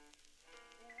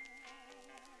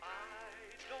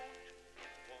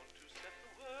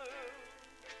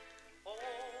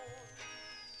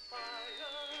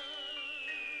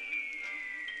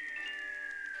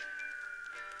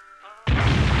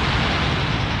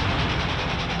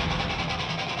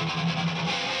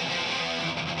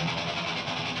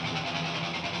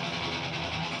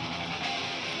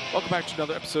Welcome back to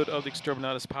another episode of the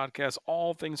Exterminatus Podcast.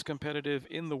 All things competitive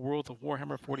in the world of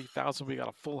Warhammer 40,000. We got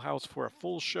a full house for a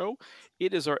full show.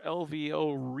 It is our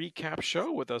LVO recap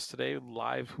show. With us today,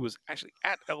 live, who is actually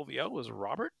at LVO, is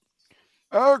Robert.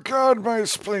 Oh God, my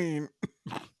spleen.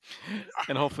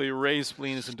 And hopefully Ray's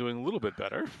spleen isn't doing a little bit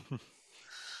better.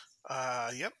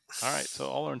 Yep. All right, so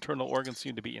all our internal organs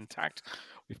seem to be intact.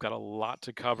 We've got a lot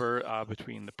to cover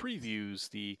between the previews,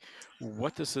 the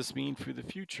what does this mean for the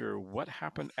future, what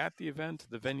happened at the event,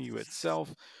 the venue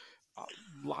itself,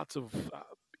 lots of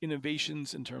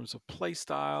innovations in terms of play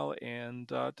style,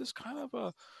 and just kind of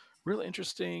a really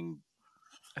interesting,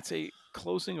 I'd say,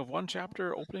 closing of one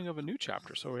chapter, opening of a new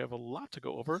chapter. So we have a lot to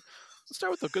go over. Let's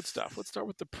start with the good stuff. Let's start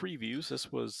with the previews.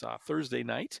 This was Thursday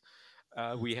night.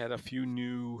 We had a few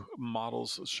new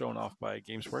models shown off by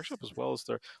Games Workshop, as well as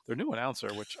their new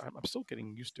announcer, which I'm still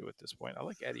getting used to at this point. I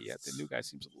like Eddie. The new guy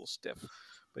seems a little stiff,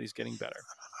 but he's getting better.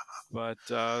 But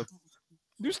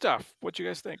new stuff. What do you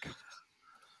guys think?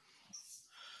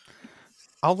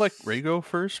 I'll let Ray go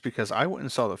first because I went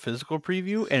and saw the physical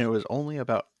preview and it was only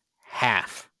about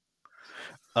half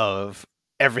of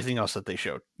everything else that they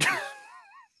showed.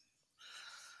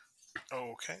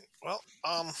 Okay. Well,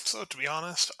 so to be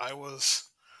honest,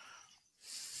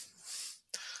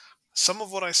 some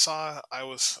of what I saw, I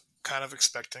was kind of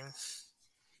expecting.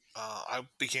 I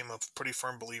became a pretty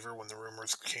firm believer when the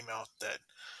rumors came out that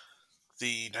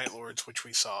the Night Lords, which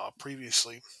we saw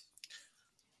previously,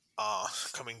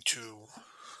 coming to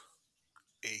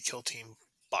a kill team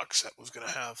box set, was going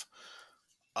to have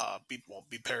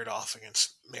be paired off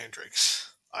against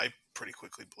Mandrakes. I pretty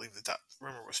quickly believed that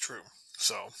rumor was true.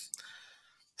 So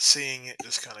seeing it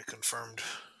just kind of confirmed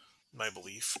my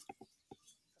belief.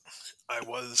 I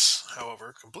was,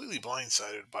 however, completely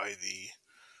blindsided by the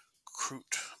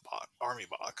Kroot army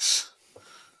box.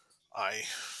 I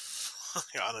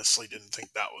honestly didn't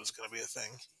think that was going to be a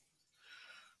thing.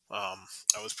 I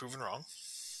was proven wrong.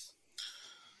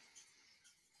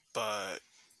 But,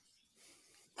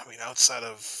 I mean, outside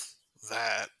of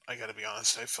that, I gotta be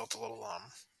honest, I felt a little,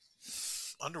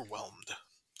 underwhelmed.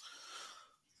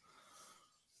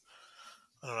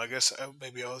 I don't know, I guess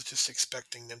maybe I was just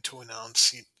expecting them to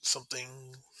announce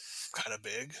something kind of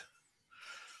big.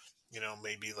 You know,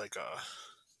 maybe like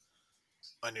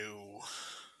a new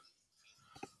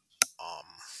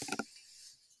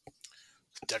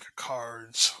deck of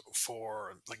cards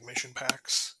for like mission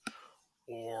packs,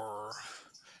 or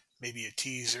maybe a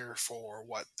teaser for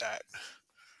what that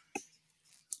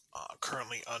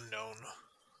currently unknown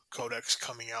codex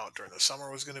coming out during the summer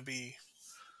was going to be.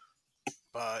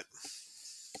 But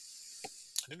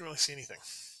I didn't really see anything.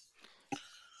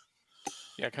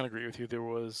 Yeah, I kind of agree with you. There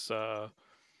was it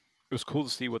was cool to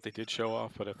see what they did show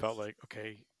off, but it felt like,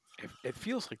 okay, it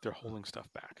feels like they're holding stuff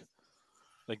back.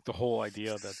 Like the whole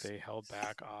idea that they held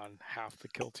back on half the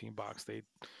kill team box, they'd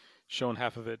shown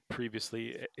half of it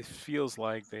previously. It feels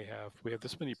like we have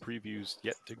this many previews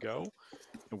yet to go,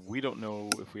 and we don't know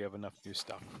if we have enough new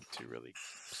stuff to really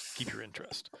keep your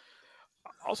interest.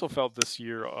 I also felt this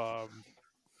year,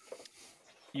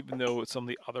 even though some of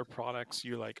the other products,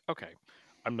 you're like, okay,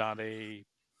 I'm not a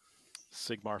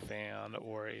Sigmar fan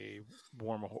or a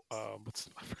Warm. I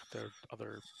forgot their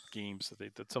other games that they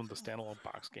did. Some of the standalone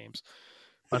box games.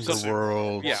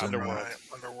 Underworlds. Yeah, and- Underworld.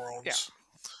 Underworlds. Yeah.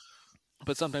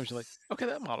 But sometimes you're like, okay,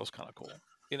 that model's kind of cool.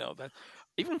 You know, that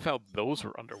even felt those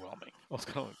were underwhelming. I was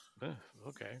kind of like,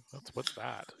 okay, what's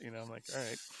that? You know, I'm like, all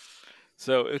right.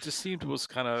 So it just seemed was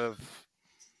kind of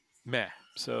meh.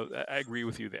 So I agree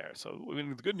with you there. So I mean,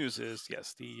 the good news is,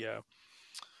 yes, the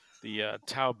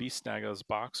Tau Beast Snaggers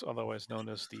box, otherwise known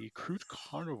as the Kroot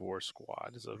Carnivore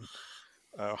Squad, is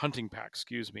a hunting pack,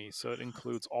 excuse me. So it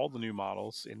includes all the new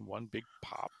models in one big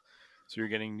pop. So you're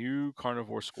getting new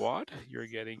Carnivore Squad. You're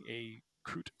getting a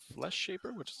Kroot Flesh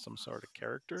Shaper, which is some sort of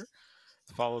character,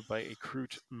 followed by a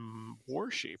Kroot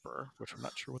War Shaper, which I'm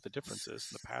not sure what the difference is.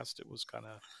 In the past, it was kind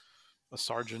of a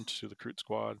sergeant to the Kroot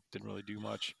Squad. Didn't really do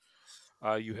much.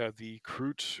 You have the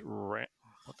Kroot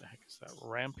what the heck is that?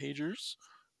 Rampagers,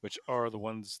 which are the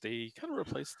ones they kind of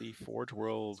replaced the Forge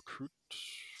World Kroot.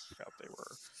 I forgot they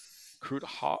were Kroot.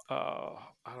 I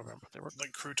don't remember what they were.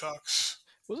 Like Krootox.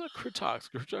 Was it Krutox?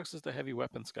 Krutox is the heavy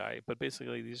weapons guy, but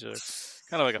basically these are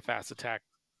kind of like a fast attack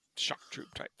shock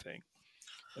troop type thing.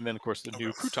 And then of course the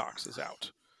new Krutox is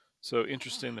out. So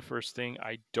interesting. The first thing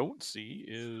I don't see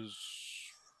is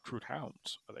Kroot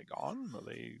Hounds. Are they gone? Are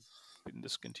they been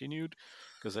discontinued?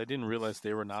 Because I didn't realize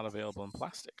they were not available in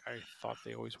plastic. I thought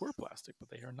they always were plastic, but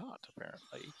they are not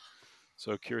apparently.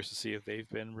 So curious to see if they've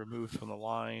been removed from the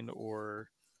line or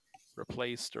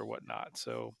replaced or whatnot.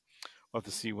 So we'll have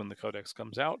to see when the codex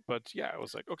comes out. But yeah, I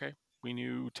was like, okay, we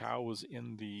knew Tau was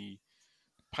in the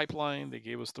pipeline. They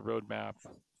gave us the roadmap.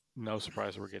 No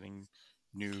surprise, we're getting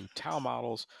new Tau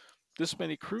models. This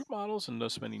many crew models and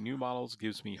this many new models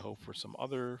gives me hope for some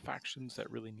other factions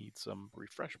that really need some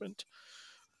refreshment.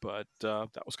 But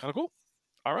that was kind of cool.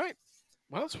 All right,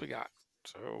 what else we got?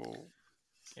 So,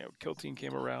 Kill Team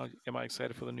came around. Am I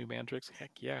excited for the new Mandrix?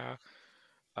 Heck yeah.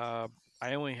 Uh,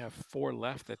 I only have 4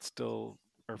 left that still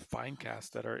are fine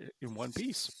cast that are in one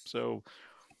piece. So,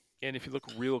 and if you look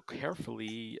real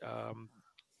carefully,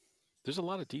 there's a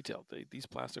lot of detail. These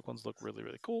plastic ones look really,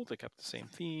 really cool. They kept the same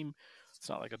theme. It's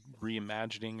not like a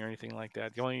reimagining or anything like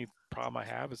that. The only problem I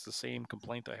have is the same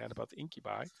complaint I had about the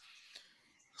Incubi.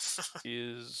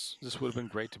 Is this would have been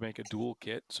great to make a dual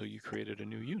kit, so you created a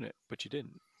new unit, but you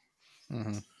didn't.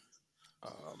 Mm-hmm.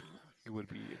 It would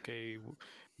be okay.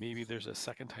 Maybe there's a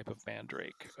second type of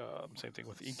mandrake. Same thing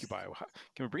with the Incubi.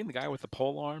 Can we bring the guy with the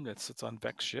pole arm that sits on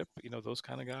Vex ship? Those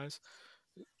kind of guys.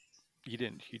 You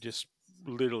didn't. You just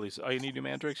literally said, "Oh, you need new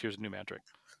mandrakes? Here's a new mandrake."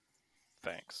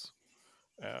 Thanks.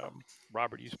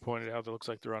 Robert, you pointed out that it looks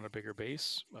like they're on a bigger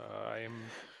base. I am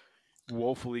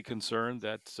woefully concerned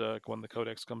that when the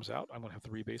Codex comes out, I'm going to have to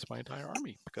rebase my entire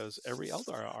army because every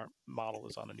Eldar model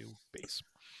is on a new base.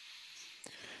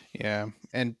 Yeah,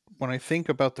 and when I think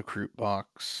about the Kroot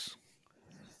box,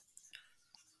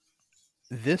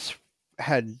 this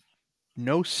had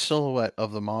no silhouette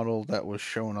of the model that was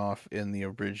shown off in the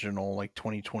original like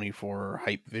 2024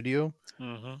 hype video,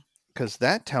 because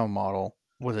that town model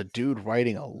was a dude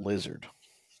riding a lizard,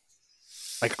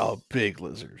 like a big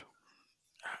lizard.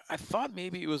 I thought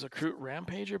maybe it was a Kroot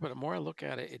Rampager, but the more I look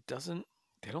at it,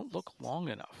 they don't look long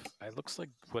enough. It looks like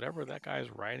whatever that guy's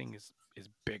riding is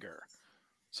bigger.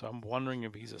 So I'm wondering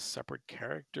if he's a separate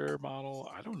character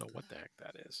model. I don't know what the heck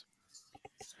that is.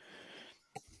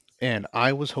 And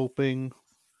I was hoping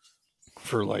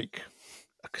for like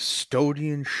a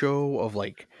custodian show of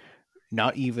like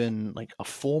not even like a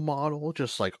full model,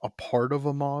 just like a part of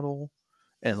a model,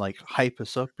 and like hype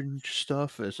us up and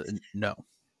stuff. No.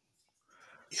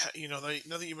 Yeah, now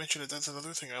that you mention it, that's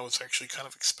another thing I was actually kind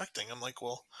of expecting. I'm like,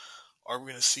 well, are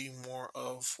we going to see more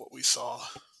of what we saw,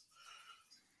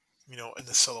 in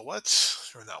the silhouettes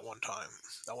during that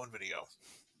one video?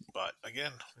 But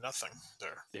again, nothing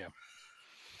there. Yeah.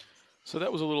 So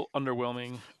that was a little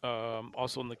underwhelming.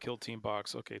 Also in the Kill Team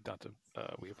box, okay, not to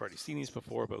we've already seen these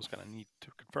before, but it was kind of neat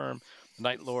to confirm.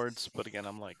 Night Lords, but again,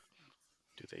 I'm like,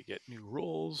 do they get new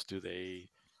rules?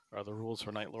 Are the rules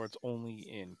for Night Lords only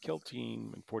in Kill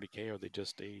Team and 40k? Or are they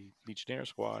just a Legionnaire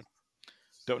squad?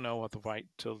 Don't know what to fight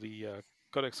till the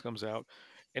Codex comes out,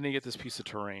 and they get this piece of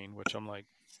terrain, which I'm like,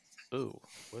 ooh,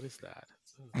 what is that?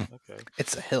 Ooh, okay.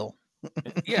 It's a hill.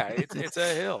 Yeah, it's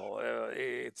a hill.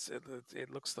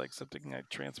 It looks like something that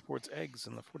transports eggs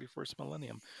in the 41st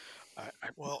millennium.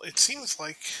 Well, it seems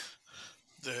like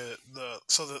the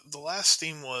last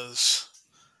theme was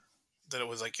that it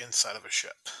was like inside of a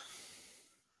ship.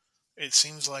 It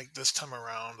seems like this time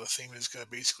around the theme is going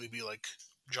to basically be like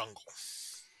jungle.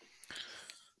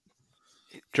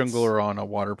 Jungle or on a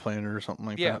water planet or something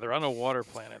like Yeah, that. they're on a water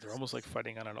planet. They're almost like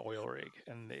fighting on an oil rig,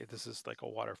 and this is like a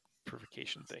water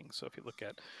purification thing. So if you look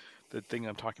at the thing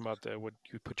I'm talking about, what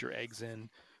you put your eggs in,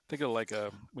 think of like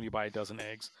when you buy a dozen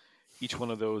eggs, each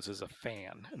one of those is a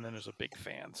fan, and then there's a big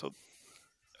fan. So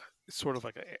it's sort of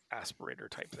like an aspirator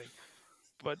type thing.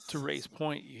 But to Ray's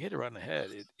point, you hit it around the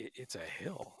head. It's a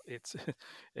hill. It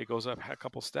goes up a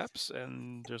couple steps,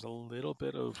 and there's a little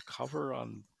bit of cover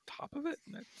on top of it,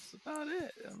 and that's about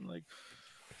it. I'm like,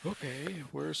 okay,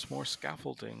 where's more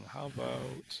scaffolding? How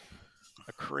about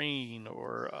a crane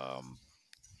or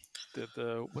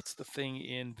the what's the thing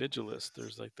in Vigilus?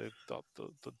 There's like the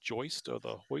joist or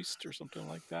the hoist or something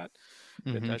like that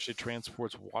that actually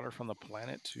transports water from the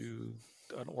planet to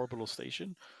an orbital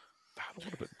station. That would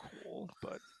have been cool,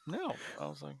 but no. I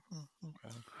was like,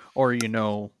 okay. Or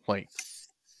like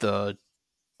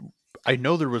I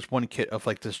know there was one kit of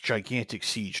like this gigantic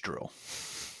siege drill.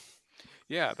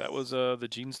 Yeah, that was the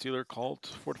Gene Stealer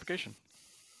cult fortification.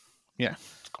 Yeah,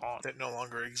 it's gone. That no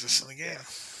longer exists in the game.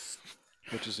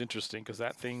 Which is interesting because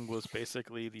that thing was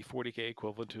basically the 40k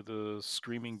equivalent to the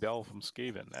Screaming Bell from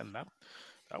Skaven, and that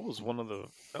was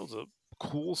that was a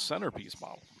cool centerpiece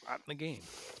model, not in the game.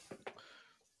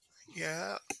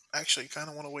 Yeah, actually, kind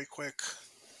of went away quick.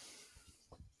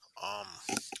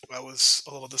 I was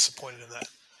a little disappointed in that.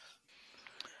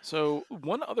 So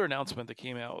one other announcement that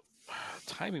came out,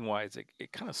 timing wise,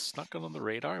 it kind of snuck under the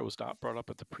radar. It was not brought up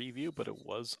at the preview, but it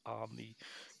was on the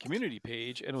community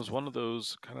page, and it was one of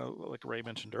those kind of like Ray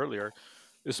mentioned earlier.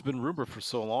 This has been rumored for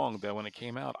so long that when it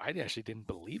came out, I actually didn't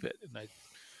believe it, and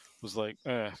was like,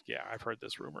 yeah, I've heard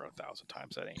this rumor 1,000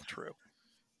 times. That ain't true.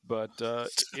 But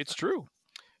it's true.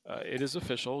 It is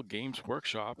official. Games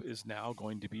Workshop is now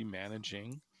going to be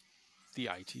managing the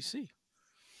ITC.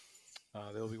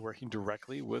 They'll be working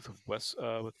directly with West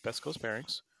Coast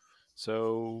Bearings.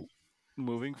 So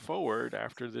moving forward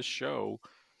after this show,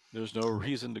 there's no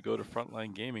reason to go to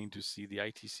Frontline Gaming to see the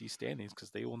ITC standings because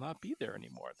they will not be there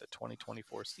anymore. The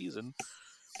 2024 season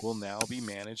will now be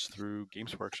managed through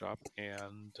Games Workshop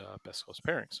and Best Coast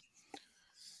Pairings.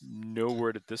 No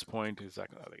word at this point is that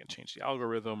are they going to change the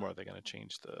algorithm or are they going to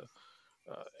change the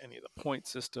any of the point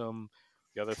system?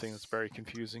 The other thing that's very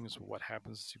confusing is what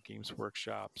happens to Games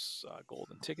Workshop's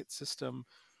golden ticket system.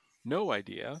 No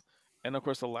idea. And of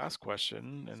course, the last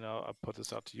question, and I'll put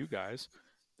this out to you guys: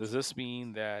 does this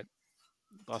mean that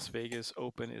Las Vegas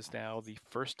Open is now the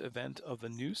first event of the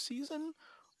new season,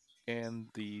 and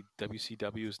the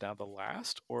WCW is now the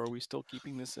last, or are we still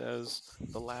keeping this as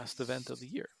the last event of the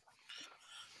year?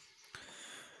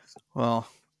 Well,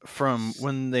 from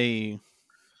when they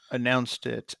announced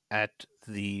it at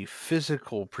the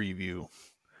physical preview,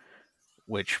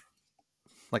 which,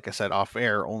 like I said, off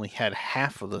air, only had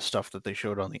half of the stuff that they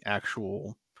showed on the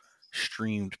actual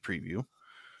streamed preview.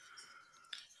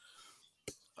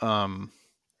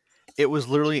 It was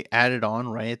literally added on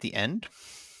right at the end.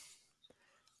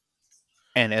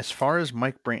 And as far as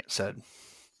Mike Brandt said,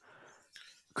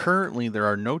 currently there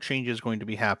are no changes going to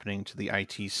be happening to the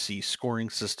ITC scoring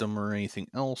system or anything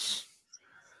else.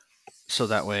 So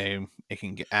that way it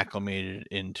can get acclimated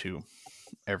into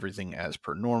everything as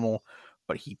per normal.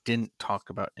 But he didn't talk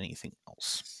about anything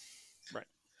else. Right.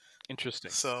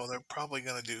 Interesting. So they're probably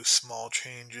going to do small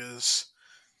changes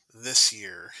this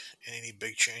year, and any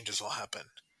big changes will happen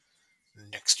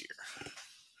next year.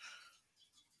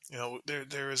 You know,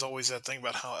 there is always that thing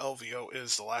about how LVO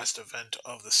is the last event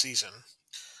of the season.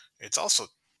 It's also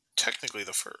technically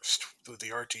the first with the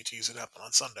RTTs that happen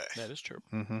on Sunday. That is true.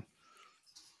 Mm-hmm.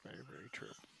 Very, very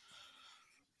true.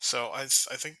 So I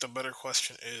think the better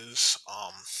question is,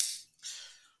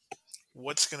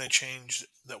 what's going to change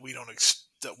that we don't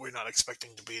that we're not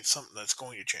expecting to be? It's something that's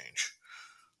going to change.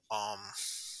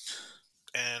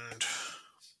 And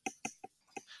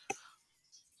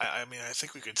I mean, I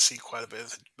think we could see quite a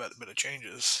bit of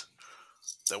changes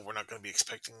that we're not going to be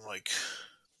expecting. Like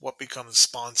what becomes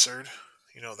sponsored,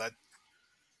 you know, that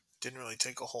didn't really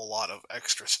take a whole lot of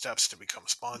extra steps to become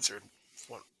sponsored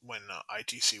when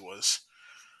ITC was,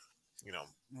 you know,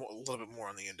 a little bit more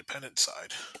on the independent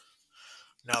side.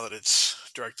 Now that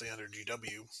it's directly under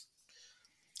GW,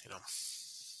 you know,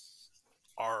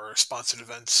 are sponsored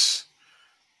events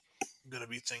going to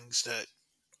be things that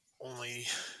only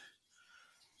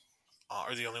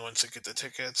are the only ones that get the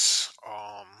tickets?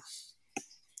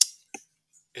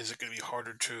 Is it going to be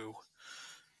harder to,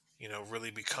 you know,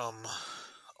 really become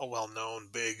a well-known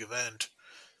big event?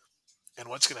 And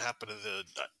what's going to happen to the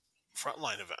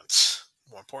frontline events?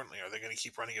 More importantly, are they going to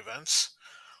keep running events,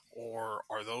 or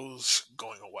are those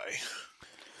going away?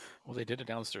 Well, they did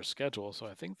announce their schedule, so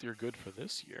I think they're good for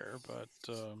this year. But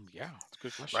yeah, it's a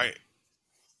good question. Right.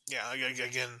 Yeah.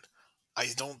 Again, I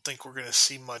don't think we're going to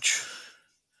see much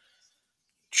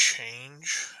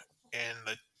change in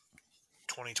the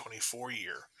 2024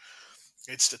 year.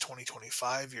 It's the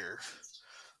 2025 year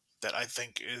that I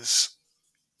think is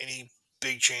any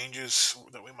big changes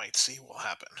that we might see will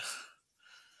happen.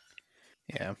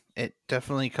 Yeah, it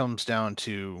definitely comes down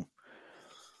to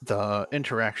the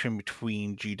interaction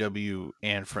between GW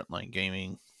and Frontline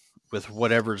Gaming with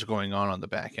whatever's going on the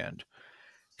back end.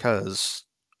 Because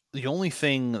the only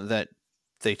thing that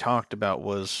they talked about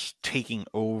was taking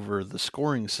over the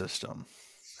scoring system,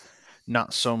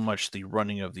 not so much the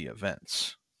running of the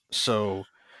events. So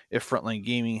if Frontline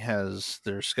Gaming has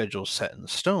their schedule set in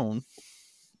stone,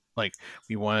 like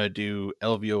we want to do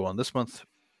LVO on this month,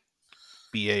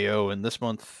 BAO in this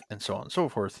month, and so on and so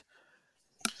forth,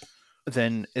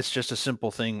 then it's just a simple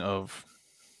thing of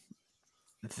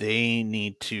they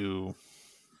need to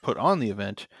put on the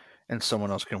event and someone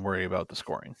else can worry about the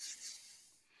scoring.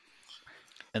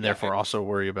 And therefore also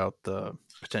worry about the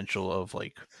potential of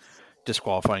like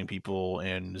disqualifying people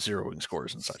and zeroing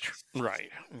scores and such. Right.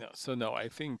 No, so no, I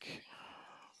think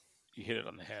you hit it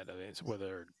on the head. I mean, it's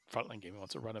whether Frontline Gaming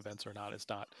wants to run events or not is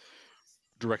not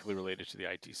directly related to the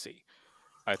ITC.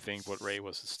 I think what Ray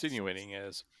was insinuating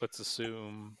is let's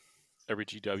assume every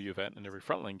GW event and every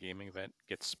Frontline Gaming event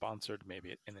gets sponsored,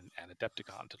 maybe and then add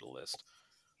Adepticon to the list.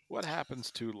 What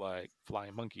happens to like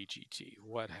Flying Monkey GT?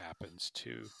 What happens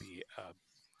to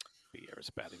BR is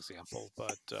a bad example,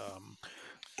 but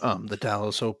the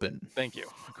Dallas Open. Thank you.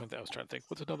 I was trying to think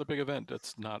what's another big event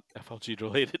that's not FLG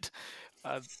related.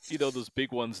 those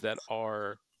big ones that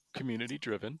are community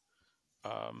driven.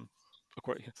 Of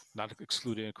course, not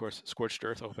excluding, of course, Scorched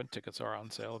Earth Open tickets are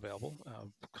on sale, available,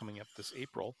 coming up this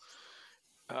April.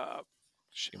 Uh,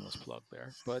 Shameless plug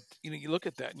there, but you look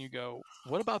at that and you go,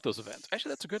 what about those events? Actually,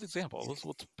 that's a good example.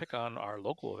 Let's pick on our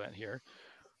local event here.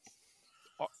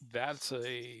 That's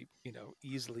a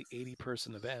easily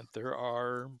 80-person event. There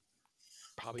are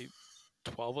probably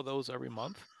 12 of those every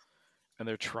month, and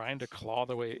they're trying to claw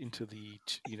their way into the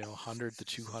 100 to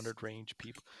 200 range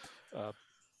people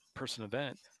person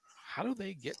event. How do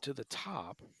they get to the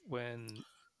top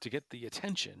to get the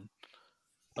attention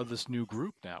of this new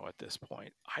group now at this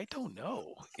point? I don't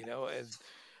know. And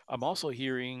I'm also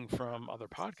hearing from other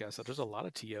podcasts that there's a lot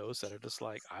of TOs that are just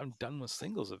like, I'm done with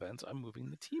singles events, I'm moving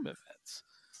to team events.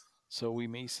 So we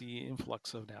may see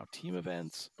influx of now team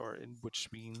events, which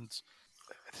means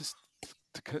this,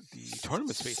 the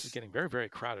tournament space is getting very, very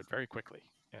crowded very quickly.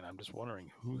 And I'm just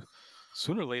wondering who,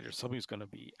 sooner or later, somebody's going to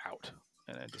be out.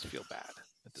 And I just feel bad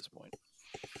at this point.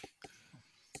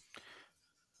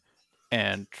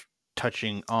 And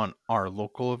touching on our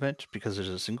local event, because there's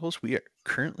a singles, we are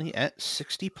currently at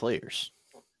 60 players.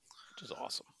 Which is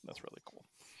awesome. That's really cool.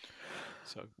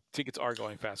 So tickets are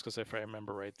going fast because if I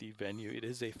remember right, the venue, it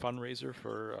is a fundraiser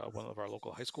for one of our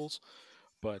local high schools,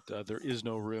 but there is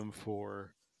no room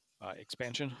for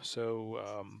expansion.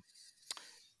 So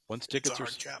once It's a tickets are,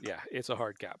 hard cap. yeah, it's a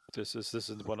hard cap. This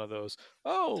is one of those.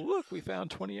 Oh, look, we found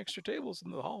 20 extra tables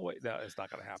in the hallway. No, it's not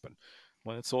going to happen.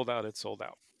 When it's sold out, it's sold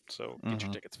out. So get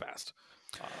your tickets fast.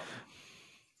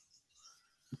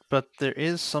 But there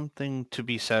is something to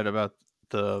be said about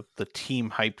the team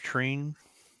hype train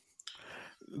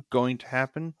going to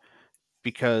happen,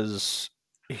 because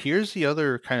here's the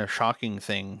other kind of shocking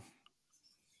thing.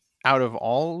 Out of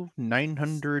all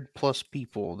 900 plus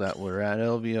people that were at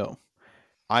LVO,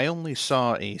 I only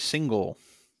saw a single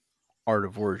Art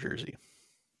of War jersey.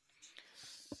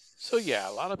 So yeah,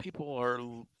 a lot of people are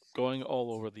going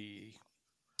all over the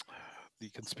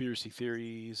conspiracy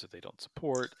theories that they don't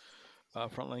support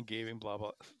frontline gaming, blah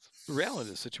blah. The reality of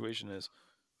the situation is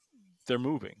they're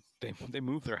moving. They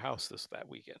moved their house that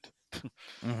weekend,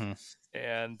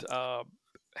 and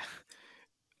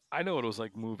I know what it was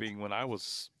like moving when I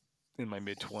was in my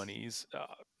mid 20s.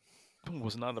 It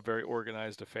was not a very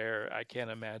organized affair. I can't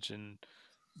imagine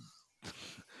a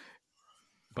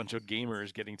bunch of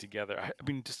gamers getting together. I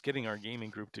mean, just getting our gaming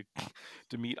group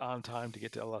to meet on time to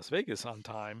get to Las Vegas on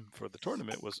time for the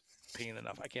tournament was pain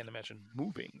enough. I can't imagine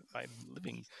moving my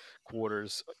living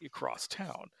quarters across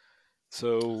town.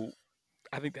 So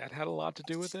I think that had a lot to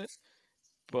do with it.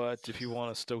 But if you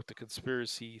want to stoke the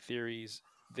conspiracy theories,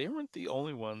 they weren't the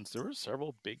only ones. There were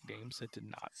several big names that did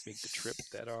not make the trip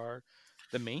that are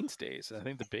the mainstays. And I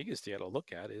think the biggest you got to look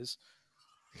at is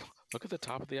look at the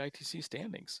top of the ITC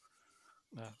standings.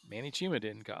 Manny Chima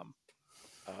didn't come.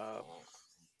 Uh,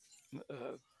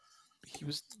 he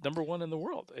was number one in the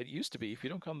world. It used to be if you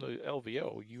don't come to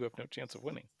LVO, you have no chance of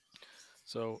winning.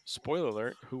 So, spoiler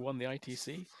alert: who won the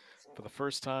ITC for the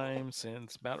first time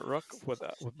since Matt Rook with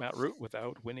Matt Root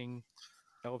without winning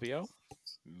LVO?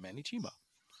 Manny Chima.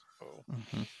 So,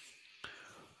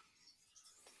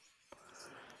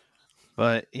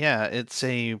 But yeah, it's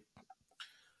a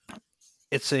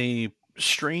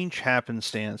strange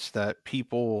happenstance that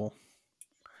people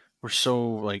were so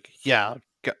like, yeah,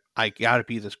 I gotta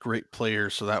be this great player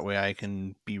so that way I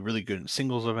can be really good in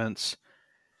singles events.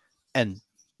 And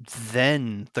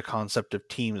then the concept of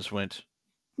teams went,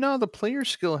 no, the player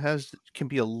skill can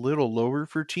be a little lower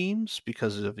for teams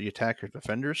because of the attacker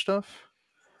defender stuff.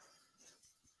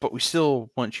 But we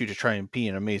still want you to try and be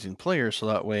an amazing player so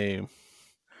that way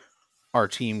our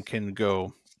team can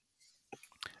go,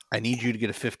 I need you to get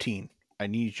a 15. I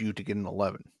need you to get an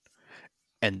 11.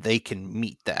 And they can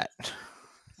meet that.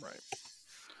 right.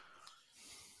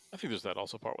 I think there's that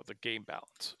also part with the game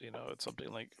balance. It's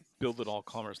something like build an all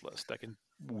comers list that can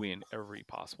win every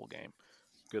possible game.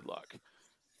 Good luck.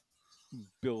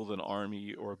 Build an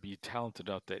army or be talented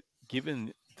enough that,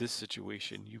 given this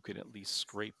situation, you can at least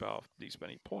scrape off these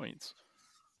many points.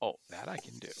 Oh, that I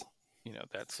can do.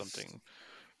 That's something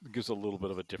that gives a little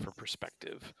bit of a different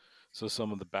perspective. So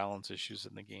some of the balance issues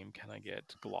in the game kind of get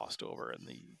glossed over in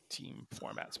the team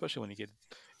format, especially when you get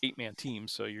 8-man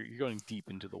teams. So you're going deep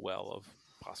into the well of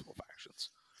possible factions.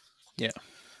 Yeah.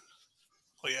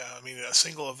 Well, yeah, I mean, a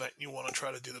single event, you want to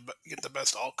try to get the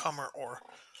best all-comer or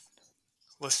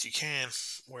list you can,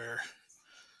 where,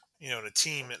 in a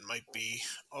team, it might be,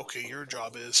 okay, your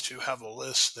job is to have a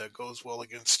list that goes well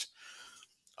against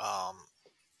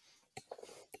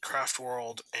Craft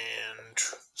World and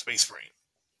Space Marine.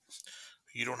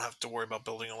 you don't have to worry about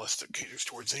building a list that caters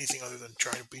towards anything other than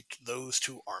trying to beat those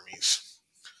two armies.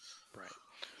 Right.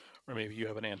 Or maybe you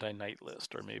have an anti-knight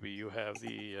list, or maybe you have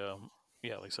the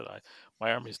like I said,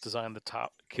 my army is designed to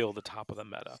kill the top of the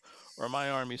meta, or my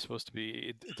army is supposed to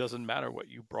be. It doesn't matter what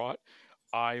you brought,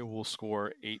 I will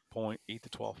score 8 to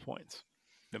 12 points,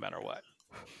 no matter what.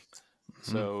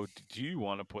 So, do you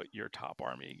want to put your top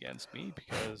army against me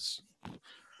because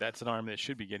that's an army that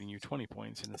should be getting you 20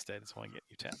 points, and instead it's only getting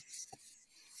you 10.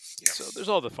 Yeah. So there's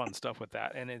all the fun stuff with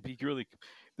that, and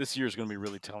this year is going to be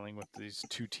really telling with these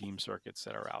 2 team circuits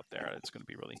that are out there. It's going to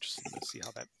be really interesting to see how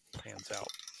that pans out.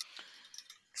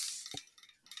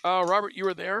 Robert, you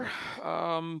were there.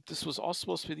 This was all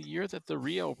supposed to be the year that the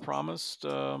Rio promised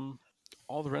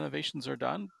all the renovations are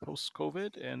done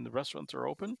post-COVID and the restaurants are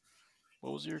open.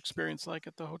 What was your experience like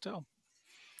at the hotel?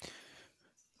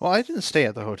 Well, I didn't stay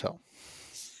at the hotel.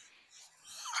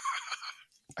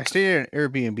 I stayed at an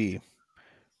Airbnb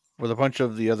with a bunch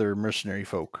of the other mercenary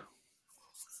folk.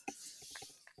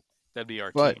 That'd be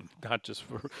our But- team, not just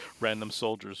for random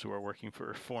soldiers who are working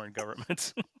for foreign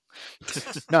governments.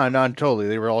 No, not totally.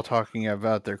 They were all talking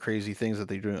about their crazy things that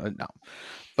they do. No,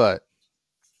 but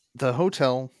the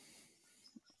hotel,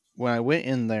 when I went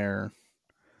in there,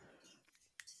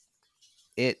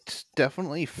 it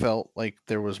definitely felt like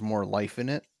there was more life in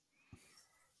it.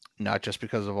 Not just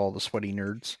because of all the sweaty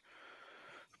nerds,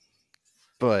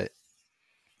 but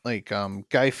like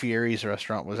Guy Fieri's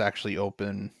restaurant was actually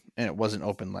open, and it wasn't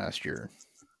open last year.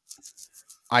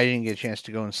 I didn't get a chance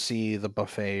to go and see the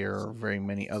buffet or very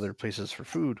many other places for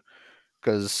food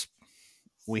because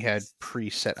we had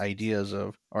preset ideas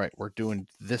of, all right, we're doing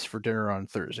this for dinner on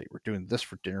Thursday, we're doing this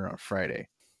for dinner on Friday.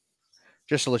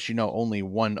 Just to let you know, only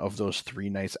one of those 3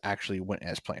 nights actually went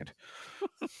as planned.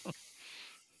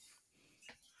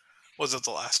 Was it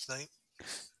the last night?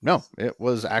 No, it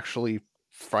was actually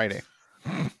Friday.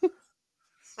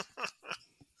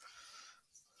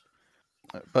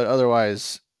 But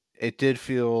otherwise, it did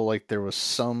feel like there was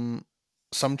some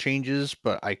changes,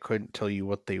 but I couldn't tell you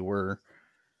what they were.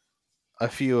 A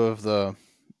few of the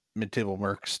mid-table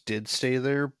mercs did stay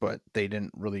there, but they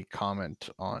didn't really comment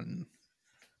on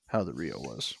how the Rio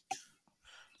was.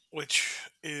 Which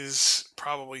is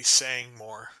probably saying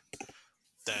more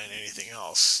than anything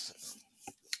else.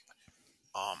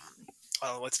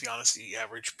 Let's be honest, the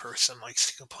average person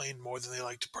likes to complain more than they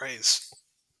like to praise.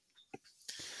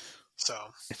 So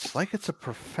It's like it's a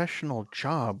professional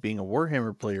job being a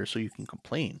Warhammer player, so you can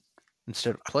complain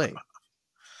instead of play.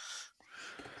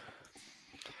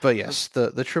 But yes,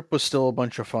 the trip was still a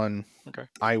bunch of fun. Okay.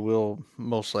 I will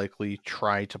most likely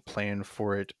try to plan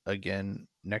for it again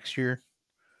next year,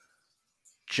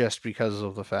 just because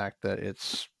of the fact that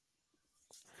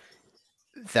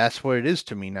that's what it is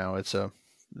to me now.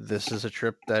 This is a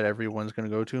trip that everyone's going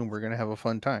to go to, and we're going to have a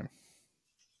fun time.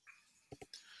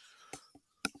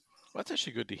 Well, that's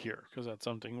actually good to hear because that's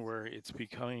something where it's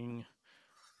becoming.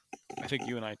 I think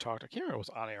you and I talked. I can't remember if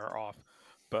it was on air or off,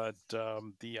 but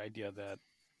the idea that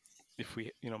if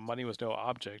money was no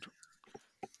object,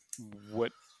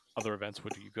 what other events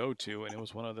would you go to? And it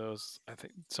was one of those. I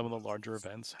think some of the larger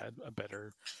events had a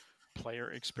better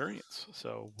player experience.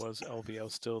 So was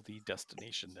LVO still the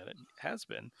destination that it has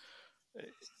been?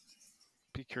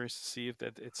 Be curious to see if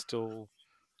that it still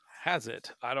has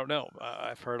it. I don't know.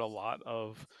 I've heard a lot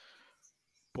of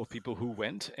both people who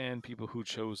went and people who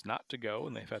chose not to go,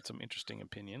 and they've had some interesting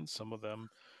opinions. Some of them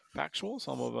factual,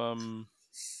 some of them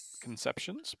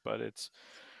conceptions. But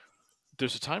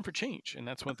there's a time for change, and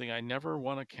that's one thing I never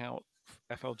want to count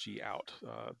FLG out.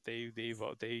 They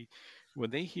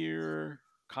when they hear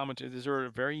commentators, they're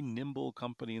a very nimble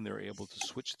company, and they're able to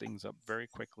switch things up very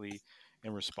quickly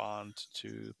and respond to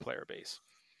the player base.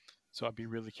 So I'd be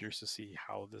really curious to see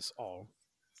how this all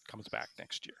comes back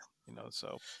next year.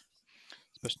 So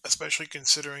especially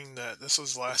considering that this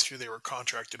was last year they were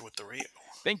contracted with the Rio.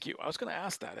 thank you. I was going to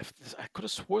ask that. I could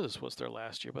have swore this was their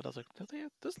last year, but I was like, did they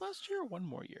have this last year or one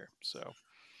more year? So,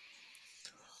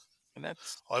 and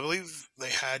that's. Well, I believe they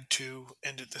had to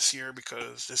end it this year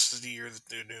because this is the year that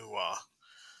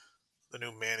the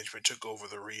new management took over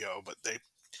the Rio, but they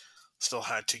still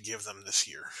had to give them this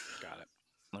year. Got it.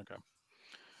 Okay.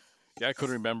 Yeah, I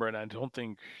couldn't remember, and I don't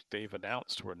think they've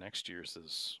announced where next year's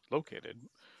is located,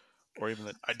 or even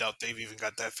that. I doubt they've even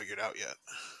got that figured out yet.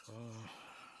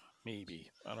 Maybe,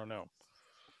 I don't know.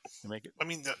 They make it. I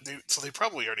mean, they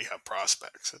probably already have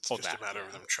prospects. It's just a matter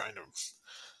of them trying to.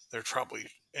 They're probably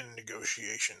in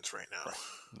negotiations right now. Right.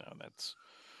 No, that's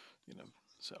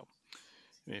so.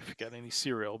 If you got any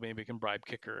cereal, maybe we can bribe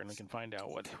Kicker and we can find out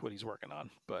what he's working on.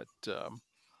 But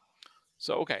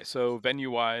So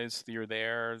venue-wise, you're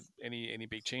there. Any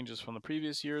big changes from the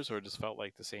previous years, or it just felt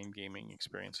like the same gaming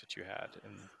experience that you had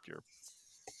in your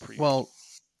previous? Well,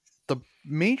 the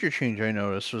major change I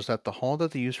noticed was that the hall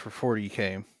that they used for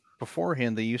 40K,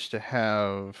 beforehand they used to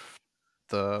have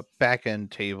the back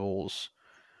end tables,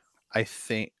 I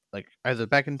think, like either the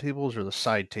back end tables or the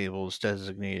side tables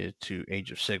designated to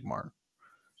Age of Sigmar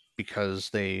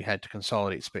because they had to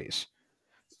consolidate space.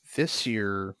 This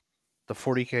year, the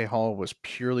 40K hall was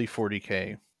purely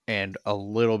 40K and a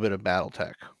little bit of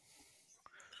Battletech.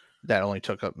 That only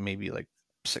took up maybe like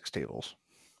 6 tables.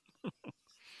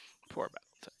 Poor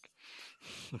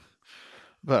BattleTech.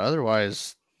 But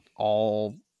otherwise,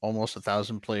 almost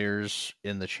 1,000 players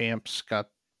in the champs got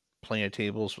plenty of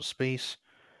tables with space.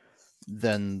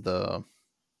 Then the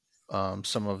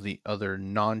some of the other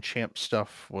non-champ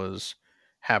stuff was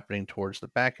happening towards the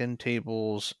back end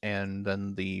tables, and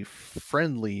then the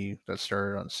friendly that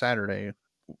started on Saturday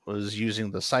was using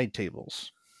the side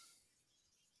tables.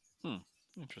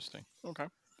 Interesting. Okay.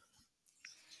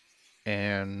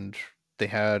 And they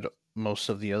had most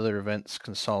of the other events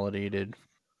consolidated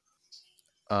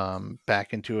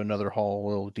back into another hall a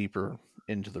little deeper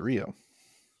into the Rio.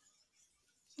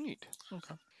 Neat.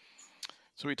 Okay.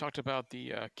 So we talked about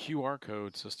the QR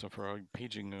code system for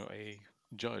paging a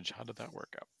judge. How did that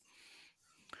work out?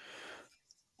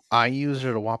 I used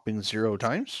it a whopping 0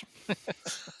 times.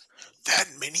 That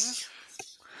many?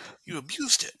 You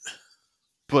abused it.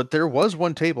 But there was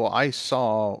one table I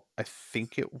saw, I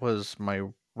think it was my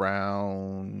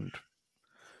round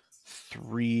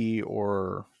 3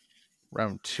 or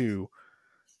round 2,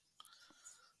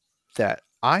 that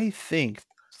I think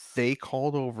they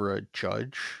called over a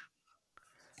judge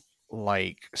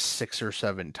like 6 or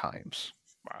 7 times.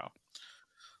 Wow.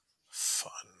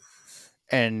 Fun.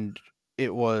 And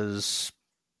it was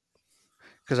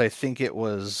because I think it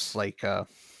was like a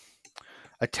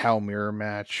Tau mirror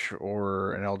match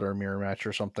or an Eldar mirror match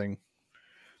or something.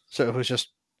 So it was just,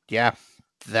 yeah,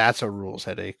 that's a rules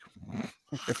headache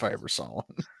if I ever saw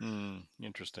one.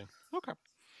 Interesting. Okay.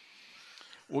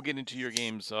 We'll get into your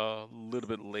games a little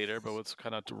bit later, but let's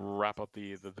kind of wrap up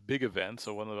the big event.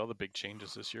 So one of the other big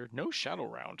changes this year, no Shadow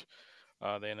Round.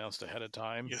 They announced ahead of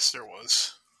time. Yes, there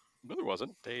was. But there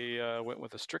wasn't. They went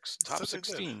with a strict top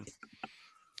 16.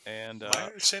 And my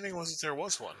understanding was that there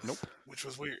was one. Nope. Which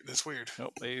was weird. That's weird.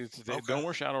 Nope. They Okay. no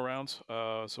more Shadow Rounds.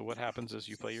 So what happens is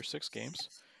you play your 6 games.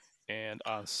 And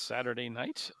on Saturday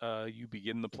night, you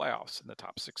begin the playoffs in the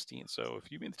top 16. So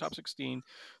if you meet the top 16,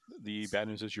 the bad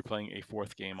news is you're playing a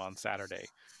 4th game on Saturday.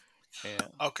 And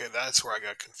okay, that's where I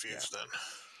got confused then.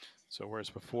 So whereas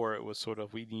before it was sort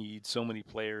of we need so many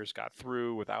players got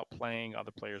through without playing,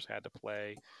 other players had to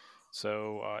play.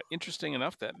 So interesting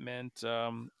enough, that meant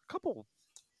a couple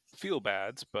feel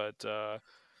bads, but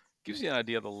gives you an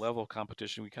idea of the level of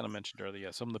competition. We kind of mentioned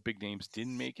earlier, some of the big names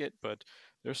didn't make it, but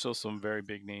there's still some very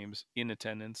big names in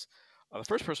attendance. The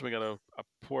first person we got to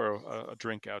pour a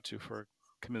drink out to for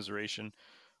commiseration,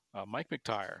 Mike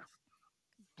McTire,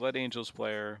 Blood Angels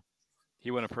player.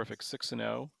 He went a perfect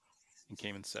 6-0 and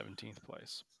came in 17th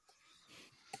place.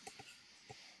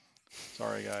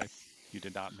 Sorry, guy, you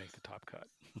did not make the top cut.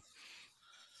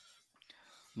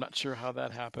 I'm not sure how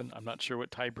that happened. I'm not sure what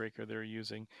tiebreaker they're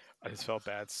using. I just felt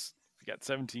bad. We got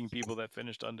 17 people that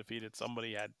finished undefeated.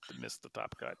 Somebody had to miss the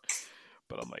top cut.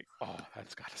 But I'm like, oh,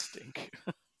 that's got to stink.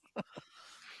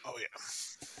 Oh, yeah.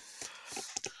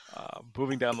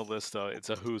 Moving down the list, it's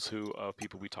a who's who of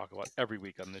people we talk about every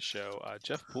week on this show.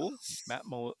 Jeff Poole, Matt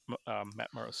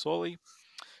Marasoli,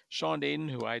 Sean Dayton,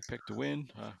 who I picked to win.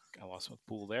 I lost with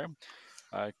Poole there.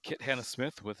 Kit Hannah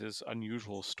Smith with his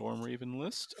unusual Storm Raven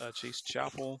list. Chase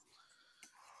Chappell.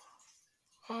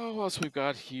 Oh, what else we've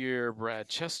got here? Brad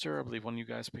Chester. I believe one of you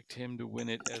guys picked him to win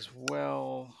it as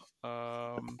well.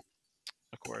 Of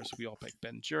course, we all picked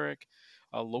Ben Jurek.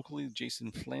 Locally,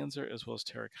 Jason Flanzer as well as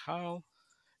Tarek Howell.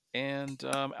 And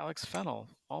Alex Fennell.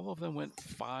 All of them went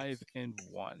 5-1.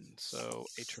 So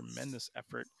a tremendous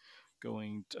effort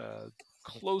going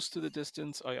close to the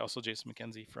distance. Also, Jason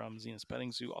McKenzie from Zenith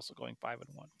Petting Zoo also going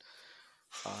 5-1.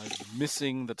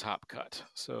 Missing the top cut.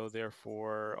 So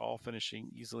therefore, all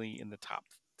finishing easily in the top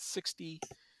 60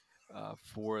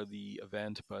 for the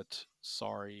event, but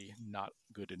sorry, not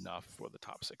good enough for the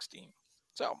top 16.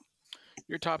 So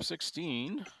your top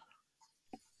 16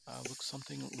 looks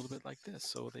something a little bit like this.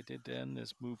 So what they did then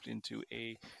is moved into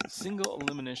a single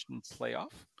elimination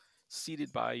playoff,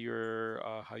 seeded by your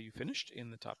how you finished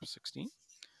in the top 16.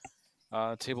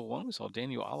 Table 1, we saw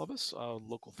Daniel Olivas, a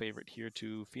local favorite here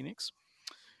to Phoenix,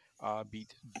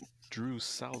 beat Drew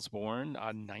Salzborn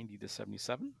on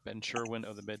 90-77. Ben Sherwin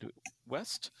of the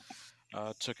Midwest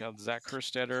took out Zach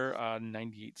Herstetter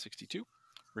 98-62.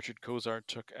 Richard Kozart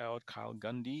took out Kyle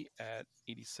Gundy at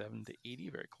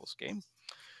 87-80. Very close game.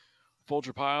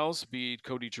 Folger Piles beat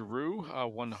Cody Giroux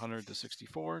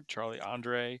 100-64. Charlie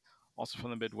Andre, also from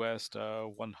the Midwest,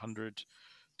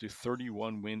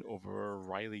 100-31 win over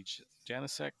Riley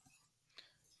Janicek.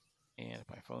 And if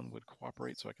my phone would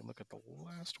cooperate so I can look at the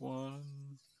last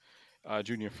one.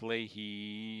 Junior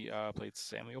Flehy played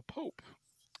Samuel Pope.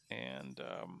 And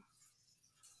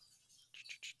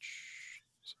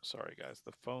sorry, guys,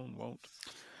 the phone won't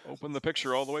open the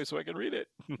picture all the way so I can read it.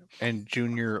 And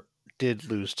Junior did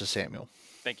lose to Samuel.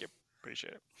 Thank you.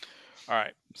 Appreciate it. All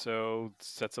right, so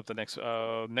sets up the next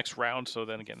round. So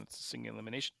then again, it's a single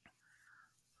elimination.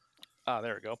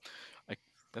 There we go.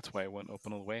 That's why I wouldn't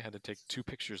open all the way. I had to take 2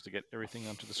 pictures to get everything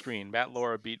onto the screen. Matt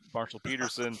Laura beat Marshall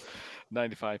Peterson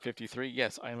 95-53.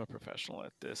 Yes, I am a professional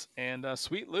at this. And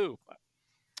Sweet Lou.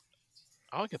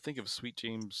 All I can think of is Sweet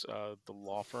James, the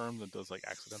law firm that does like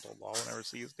accidental law whenever I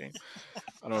see his name. I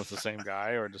don't know if it's the same guy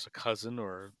or just a cousin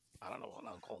or I don't know, an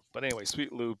uncle. But anyway,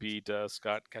 Sweet Lou beat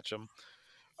Scott Ketchum,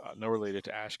 no related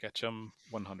to Ash Ketchum,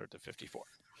 100-54.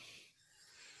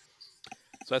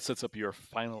 So that sets up your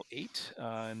final 8.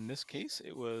 In this case,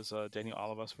 it was Daniel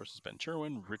Olivas versus Ben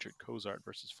Sherwin, Richard Kozart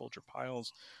versus Folger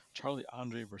Piles, Charlie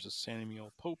Andre versus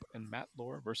Samuel Pope, and Matt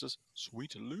Laura versus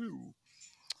Sweet Lou.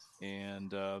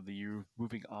 And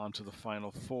moving on to the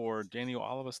final 4, Daniel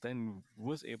Olivas then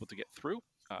was able to get through,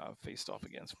 faced off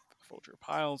against Folger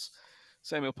Piles.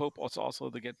 Samuel Pope was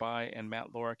also to get by, and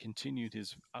Matt Laura continued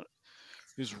his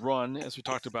run. As we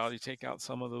talked about, he take out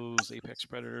some of those Apex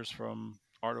Predators from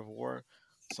Art of War.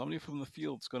 Somebody from the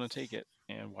field's going to take it,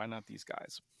 and why not these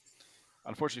guys?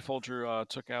 Unfortunately, Folger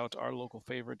took out our local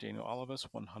favorite, Daniel Olivas,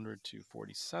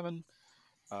 100-47.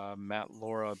 Matt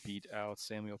Laura beat out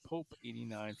Samuel Pope,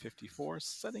 89-54,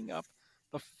 setting up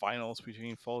the finals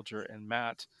between Folger and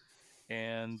Matt.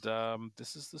 And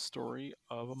this is the story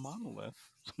of a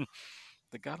monolith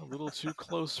that got a little too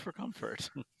close for comfort.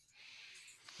 I don't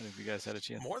know if you guys had a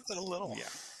chance. More than a little. Yeah.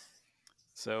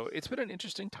 So it's been an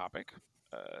interesting topic.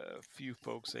 A few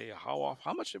folks say, how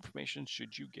much information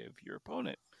should you give your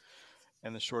opponent?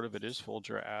 And the short of it is,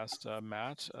 Folger asked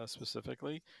Matt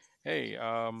specifically, hey,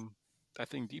 that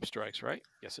thing deep strikes, right?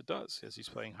 Yes, it does, as he's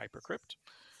playing Hypercrypt.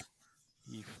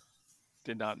 He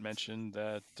did not mention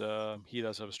that he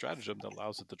does have a stratagem that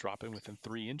allows it to drop in within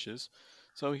 3 inches.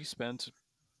 So he spent a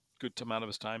good amount of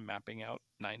his time mapping out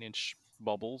 9-inch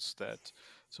bubbles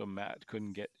so Matt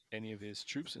couldn't get any of his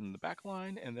troops in the back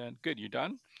line. And then, good, you're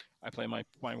done. I play my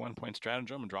 1-point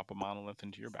stratagem and drop a monolith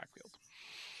into your backfield.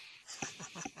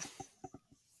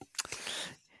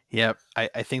 Yep,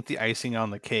 I think the icing on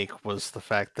the cake was the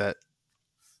fact that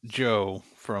Joe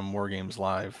from Wargames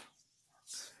Live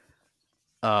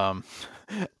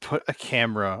put a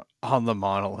camera on the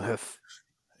monolith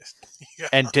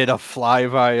and did a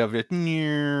flyby of it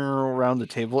around the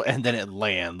table, and then it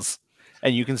lands.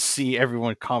 And you can see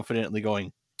everyone confidently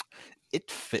going,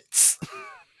 it fits.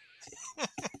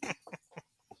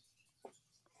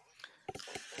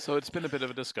 So it's been a bit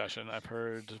of a discussion. I've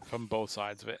heard from both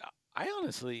sides of it. I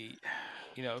honestly,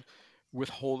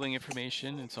 withholding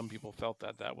information, and some people felt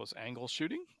that was angle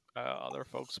shooting. Other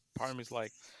folks, part of me's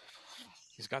like,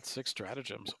 he's got 6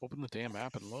 stratagems. Open the damn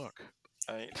app and look.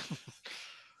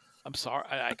 I'm sorry.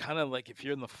 I kind of like, if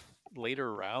you're in the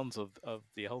later rounds of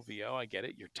the LVO, I get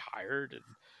it. You're tired, and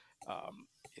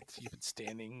you've been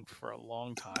standing for a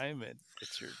long time, and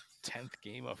it's your 10th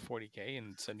game of 40K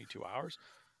in 72 hours.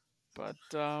 But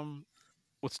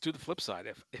let's do the flip side.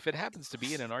 If it happens to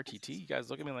be in an RTT, you guys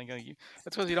look at me like,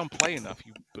 that's because you don't play enough,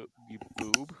 you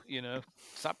boob.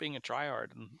 Stop being a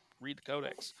tryhard and read the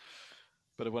codex.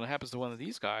 But when it happens to one of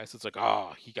these guys, it's like,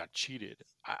 oh, he got cheated.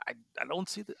 I don't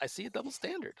see that. I see a double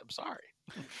standard. I'm sorry.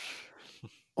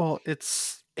 Well,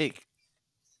 it's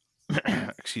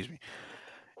excuse me.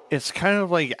 It's kind of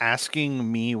like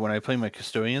asking me when I play my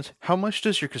custodians, how much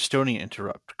does your custodian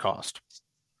interrupt cost?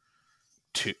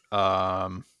 2.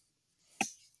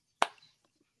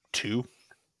 2.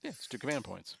 Yeah, it's 2 command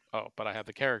points. Oh, but I have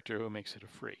the character who makes it a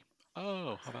free.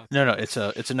 Oh, how about No, it's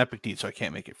an epic deed, so I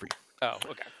can't make it free. Oh,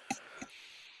 okay.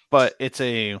 But it's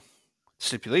a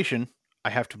stipulation.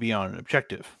 I have to be on an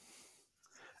objective.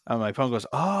 My opponent goes,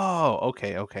 oh,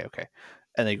 okay.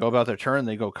 And they go about their turn.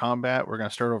 They go combat. We're going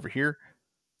to start over here.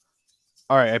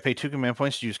 All right, I pay 2 command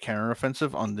points to use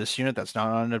counteroffensive on this unit that's not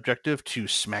on an objective to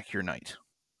smack your knight.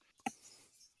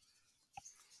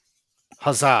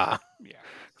 Huzzah! Yeah.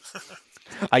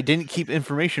 I didn't keep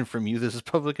information from you. This is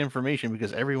public information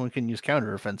because everyone can use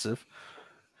counteroffensive.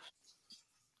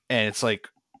 And it's like,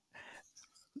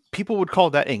 people would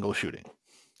call that angle shooting.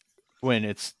 when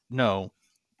it's no,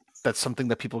 that's something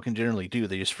that people can generally do.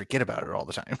 They just forget about it all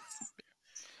the time.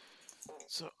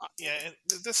 So Yeah, and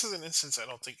this is an instance I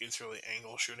don't think it's really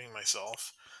angle shooting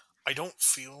myself. I don't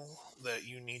feel that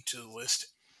you need to list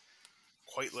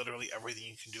quite literally everything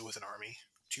you can do with an army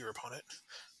to your opponent.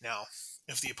 Now,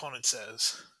 if the opponent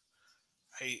says,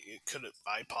 "Hey, could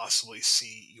I possibly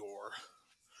see your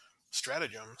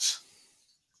stratagems?"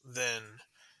 then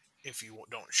if you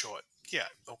don't show it, yeah,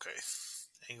 okay,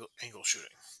 angle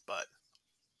shooting, but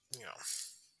you know,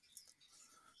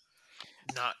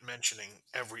 not mentioning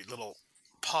every little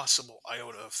possible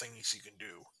iota of things you can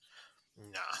do,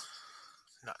 nah,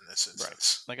 not in this right,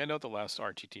 instance. like I know the last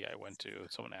RTT I went to,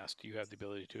 someone asked, "Do you have the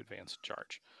ability to advance a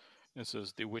charge?" And it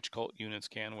says the witch cult units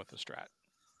can with the strat.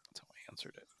 That's how I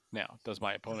answered it. Now, does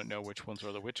my opponent know which ones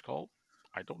are the witch cult?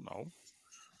 I don't know,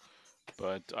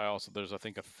 but I also there's I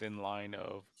think a thin line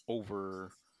of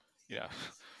over, yeah,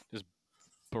 just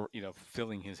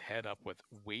filling his head up with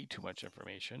way too much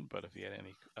information. But if he had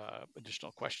any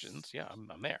additional questions, yeah,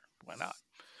 I'm there. Why not?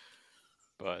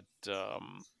 But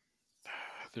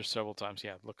there's several times,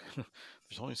 yeah. Look,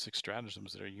 there's only 6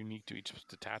 stratagems that are unique to each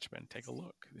detachment. Take a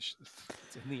look. It's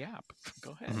in the app.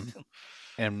 Go ahead. Mhm.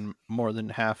 And more than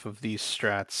half of these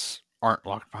strats aren't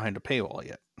locked behind a paywall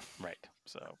yet. Right.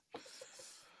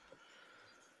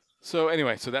 So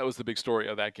anyway, so that was the big story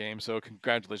of that game. So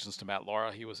congratulations to Matt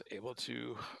Laura. He was able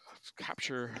to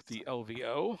capture the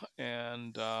LVO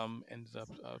and ended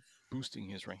up boosting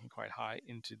his ranking quite high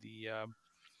into the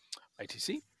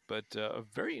ITC. But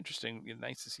very interesting.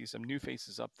 Nice to see some new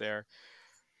faces up there.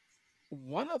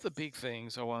 One of the big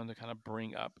things I wanted to kind of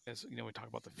bring up is, we talk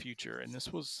about the future, and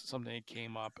this was something that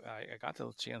came up. I got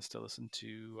the chance to listen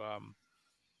to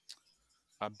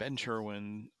Ben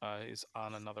Sherwin is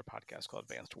on another podcast called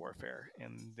Advanced Warfare,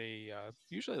 and they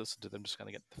usually listen to them just kind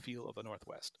of get the feel of the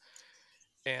Northwest.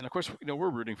 And of course, we're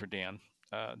rooting for Dan,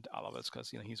 all of us, because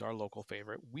he's our local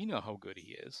favorite. We know how good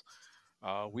he is.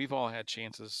 We've all had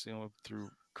chances,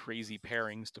 through crazy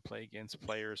pairings to play against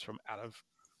players from out of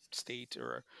state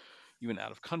or even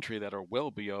out of country that are well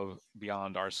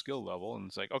beyond our skill level. And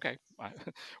it's like, okay,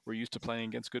 we're used to playing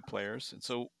against good players, and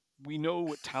so we know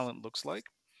what talent looks like.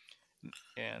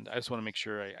 And I just want to make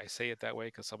sure I say it that way,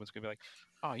 because someone's gonna be like,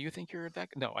 "Oh, you think you're that?"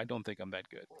 No, I don't think I'm that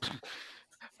good.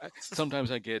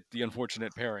 Sometimes I get the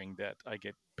unfortunate pairing that I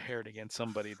get paired against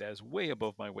somebody that is way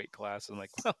above my weight class, and I'm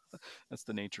like, well, that's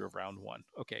the nature of round one.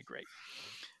 Okay, great.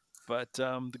 But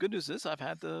the good news is I've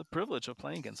had the privilege of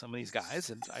playing against some of these guys,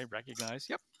 and I recognize,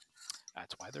 yep,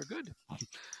 that's why they're good.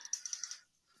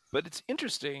 But it's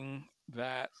interesting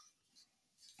that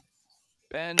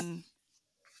Ben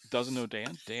doesn't know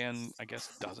Dan. Dan, I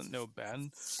guess, doesn't know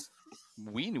Ben.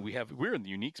 We're in the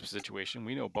unique situation.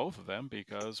 We know both of them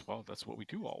because, well, that's what we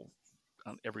do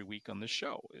every week on this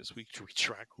show is we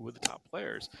track who are the top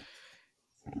players.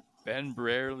 Ben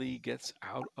rarely gets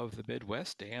out of the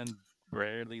Midwest. Dan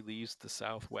rarely leaves the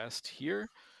Southwest. Here,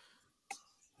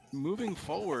 moving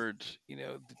forward,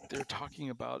 they're talking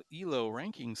about ELO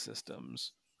ranking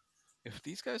systems. If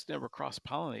these guys never cross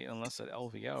pollinate unless at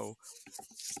LVO,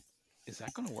 is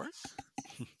that going to work?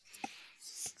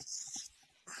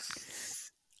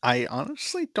 I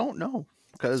honestly don't know,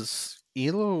 because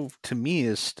ELO to me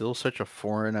is still such a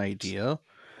foreign idea,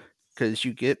 because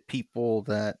you get people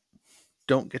that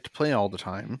don't get to play all the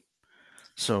time.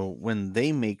 So when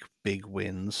they make big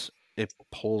wins, it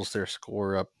pulls their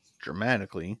score up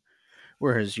dramatically.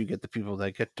 Whereas you get the people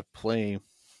that get to play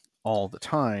all the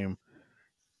time,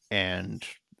 and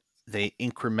they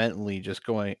incrementally just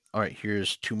going, all right,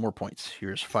 here's 2 more points,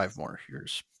 here's 5 more,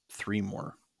 here's 3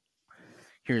 more.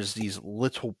 Here's these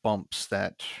little bumps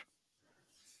that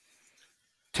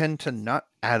tend to not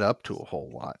add up to a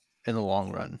whole lot in the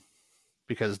long run,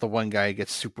 because the one guy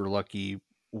gets super lucky,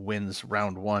 wins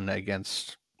round 1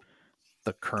 against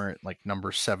the current like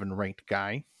number 7 ranked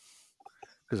guy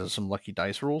because of some lucky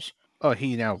dice rolls. Oh,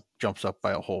 he now jumps up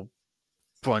by a whole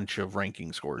bunch of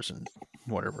ranking scores and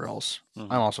whatever else.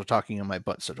 Mm-hmm. I'm also talking in my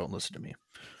butt, so don't listen to me.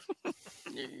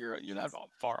 You're not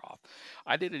far off.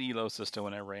 I did an ELO system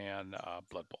when I ran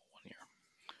Blood Bowl one year,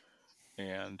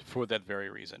 and for that very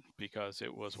reason, because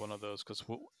it was one of those. Because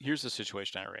here's the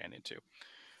situation I ran into.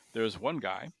 There was one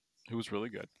guy who was really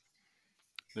good.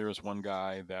 There was one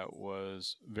guy that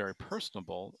was very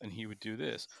personable, and he would do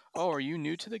this. Oh, are you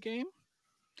new to the game?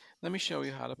 Let me show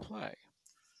you how to play.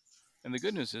 And the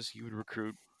good news is he would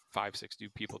recruit 5, 6 new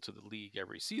people to the league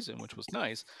every season, which was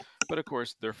nice. But of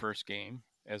course, their first game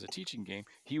as a teaching game,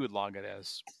 he would log it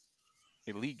as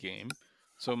a league game.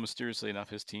 So mysteriously enough,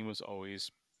 his team was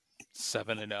always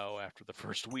 7-0 after the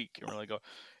first week. And we're like, oh,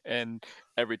 and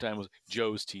every time was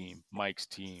Joe's team, Mike's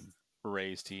team,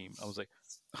 Ray's team. I was like,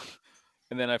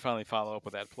 and then I finally follow up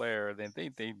with that player. Then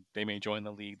they may join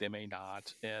the league, they may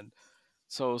not, and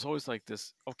so it was always like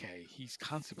this. Okay, he's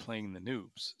constantly playing the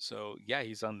noobs. So yeah,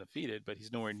 he's undefeated, but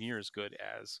he's nowhere near as good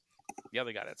as the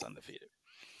other guy that's undefeated.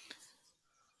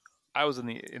 I was in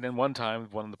the, and then one time,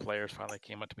 one of the players finally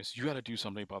came up to me and said, "You got to do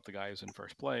something about the guy who's in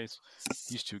first place.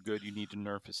 He's too good. You need to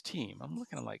nerf his team." I'm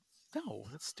looking at him like, no,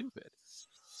 that's stupid.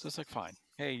 So it's like, fine.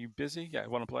 Hey, you busy? Yeah,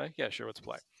 want to play? Yeah, sure, let's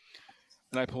play.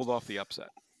 And I pulled off the upset.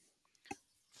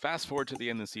 Fast forward to the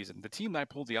end of the season, the team that I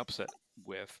pulled the upset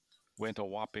with went a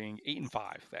whopping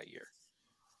 8-5 that year.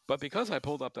 But because I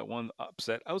pulled up that one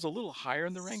upset, I was a little higher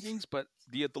in the rankings, but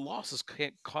the losses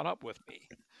caught up with me.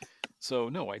 So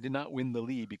no, I did not win the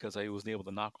league because I was able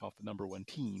to knock off the number one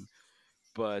team.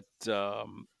 But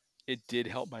it did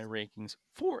help my rankings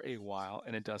for a while,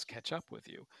 and it does catch up with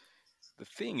you. The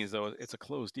thing is, though, it's a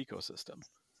closed ecosystem,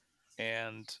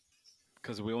 and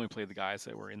because we only play the guys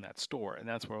that were in that store, and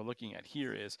that's what we're looking at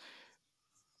here is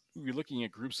we're looking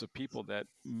at groups of people that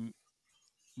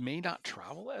may not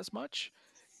travel as much.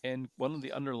 And one of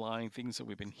the underlying things that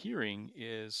we've been hearing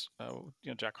is,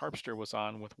 Jack Harpster was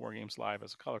on with War Games Live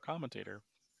as a color commentator.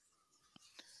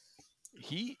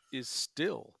 He is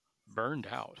still burned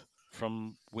out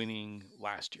from winning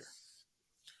last year.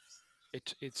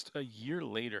 It's a year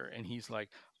later, and he's like,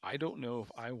 I don't know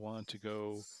if I want to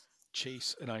go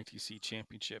chase an ITC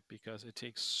championship because it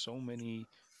takes so many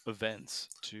events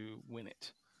to win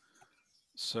it.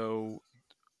 So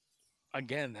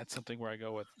again, that's something where I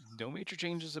go with no major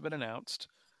changes have been announced.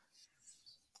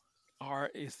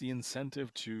 Is the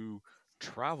incentive to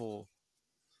travel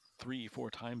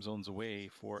 3-4 time zones away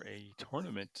for a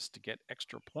tournament just to get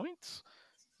extra points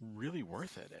really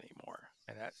worth it anymore?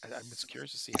 And I'm just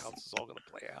curious to see how this is all going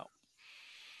to play out.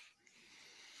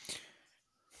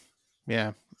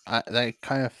 Yeah, I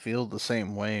kind of feel the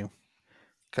same way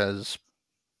because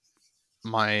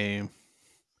my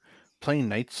playing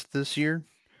Knights this year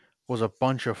was a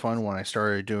bunch of fun when I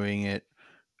started doing it,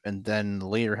 and then the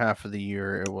later half of the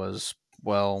year it was,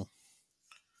 well,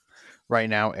 right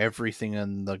now everything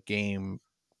in the game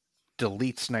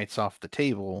deletes Knights off the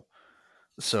table,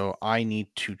 so I need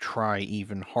to try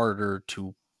even harder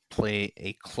to play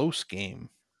a close game.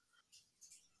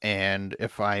 And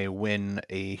if I win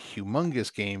a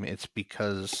humongous game, it's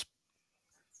because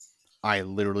I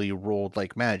literally rolled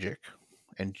like magic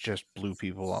and just blew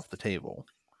people off the table.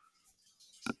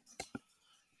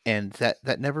 And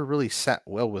that never really sat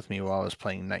well with me while I was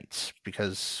playing Knights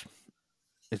because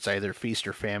it's either feast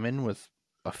or famine with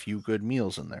a few good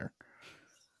meals in there.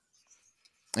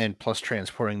 And plus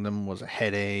transporting them was a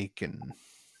headache, and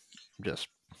just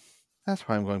that's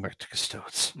why I'm going back to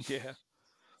Custodes. Yeah.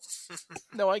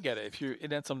 No, I get it. If you,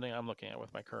 and that's something I'm looking at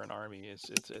with my current army. Is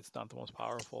it's not the most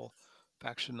powerful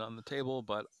faction on the table,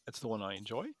 but it's the one I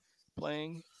enjoy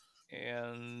playing,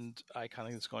 and I kind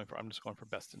of I'm just going for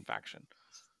best in faction.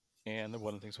 And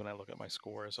one of the things when I look at my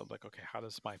scores, I'm like, okay, how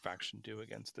does my faction do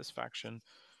against this faction?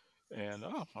 And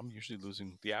I'm usually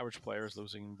losing. The average player is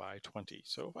losing by 20.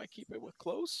 So if I keep it with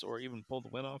close or even pull the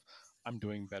win off, I'm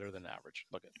doing better than average.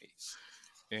 Look at me.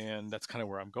 And that's kind of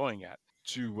where I'm going at.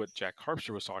 To what Jack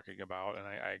Harpster was talking about, and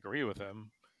I agree with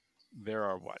him. There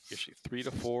are usually 3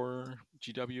 to 4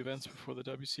 GW events before the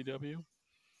WCW.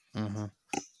 Mm-hmm.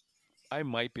 I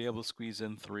might be able to squeeze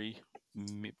in 3,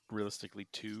 realistically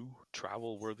 2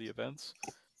 travel-worthy events.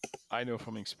 I know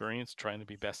from experience trying to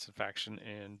be best in faction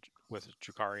and with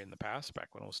Drukari in the past, back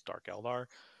when it was Dark Eldar,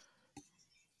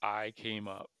 I came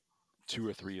up 2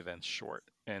 or 3 events short,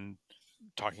 and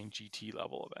talking GT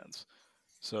level events.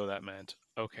 So that meant,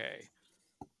 okay,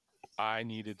 I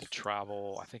needed to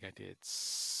travel. I think I did.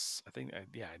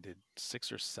 I did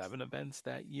 6 or 7 events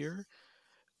that year,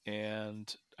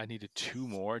 and I needed 2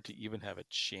 more to even have a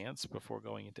chance before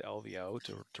going into LVO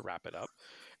to wrap it up,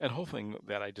 and hoping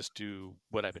that I just do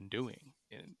what I've been doing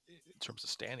in terms of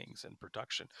standings and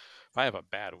production. If I have a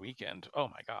bad weekend, oh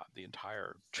my god, the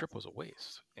entire trip was a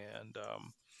waste. And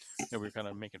we were kind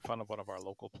of making fun of one of our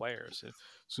local players. As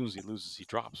soon as he loses, he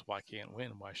drops. Why can't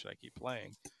win? Why should I keep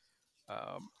playing?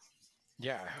 Um,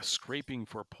 yeah, scraping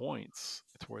for points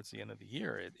towards the end of the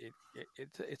year.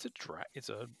 It's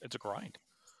a grind,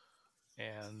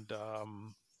 and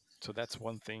so that's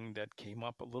one thing that came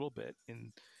up a little bit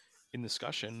in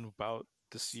discussion about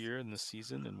this year and this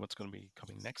season and what's going to be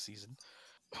coming next season.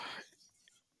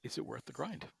 Is it worth the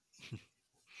grind?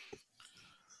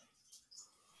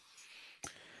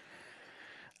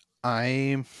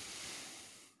 I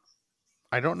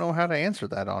don't know how to answer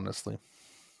that, honestly.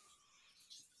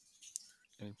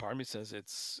 I mean, part of me says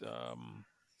it's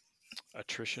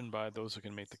attrition by those who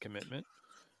can make the commitment,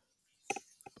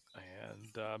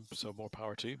 And so more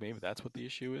power to you. Maybe that's what the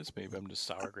issue is. Maybe I'm just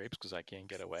sour grapes because I can't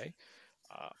get away.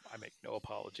 I make no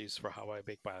apologies for how I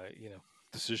make my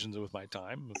decisions with my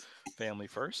time, family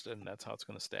first, and that's how it's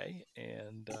going to stay.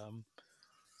 And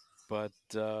but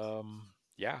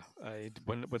yeah,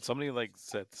 when somebody like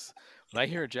says, when I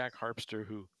hear a Jack Harpster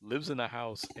who lives in a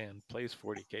house and plays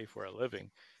 40K for a living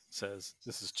says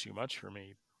this is too much for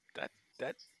me, that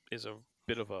is a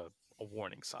bit of a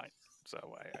warning sign.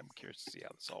 So I'm curious to see how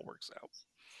this all works out.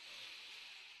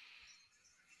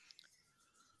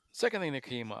 Second thing that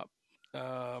came up,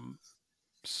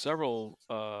 several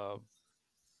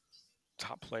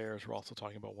top players were also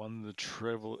talking about one of the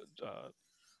troubles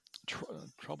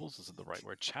isn't the right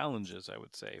word, challenges, I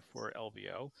would say, for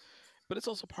LVO, but it's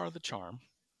also part of the charm,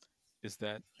 is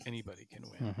that anybody can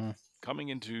win. Mm-hmm. Coming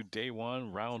into day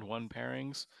one, round one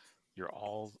pairings, you're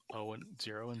all 0-0.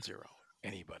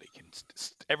 Anybody can,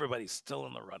 everybody's still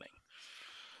in the running.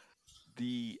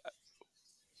 It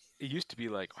used to be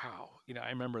like, wow, I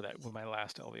remember that with my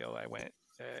last LVO, I went,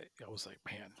 I was like,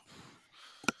 man,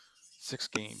 6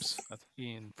 games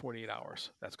in 48 hours.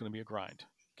 That's going to be a grind.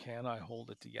 Can I hold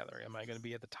it together? Am I going to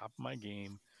be at the top of my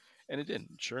game? And it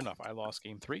didn't. Sure enough, I lost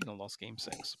game 3 and I lost game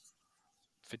 6.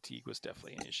 Fatigue was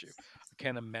definitely an issue. I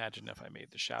can't imagine if I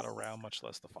made the shadow round, much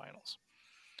less the finals.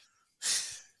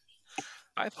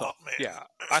 I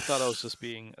thought I was just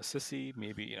being a sissy.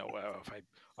 Maybe, if I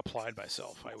applied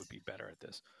myself, I would be better at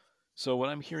this. So when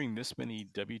I'm hearing this many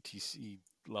WTC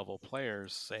level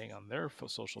players saying on their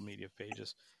social media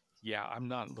pages, yeah, I'm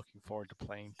not looking forward to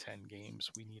playing 10 games.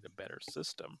 We need a better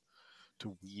system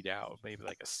to weed out, maybe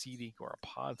like a seeding or a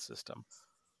pod system.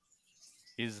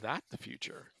 Is that the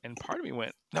future? And part of me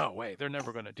went, no way, they're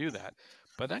never going to do that.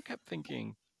 But I kept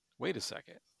thinking, wait a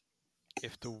second.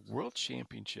 If the World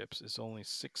Championships is only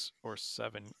 6 or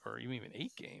 7 or even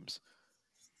 8 games,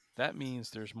 that means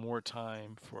there's more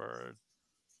time for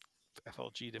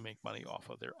FLG to make money off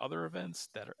of their other events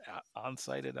that are on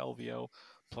site at LVO,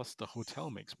 plus the hotel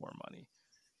makes more money.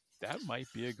 That might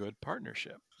be a good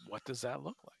partnership. What does that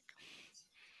look like?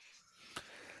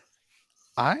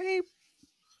 I'm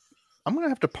gonna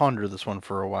have to ponder this one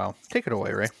for a while. Take it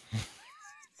away, Ray.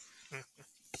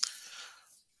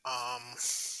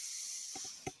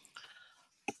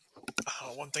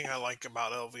 One thing I like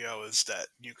about LVO is that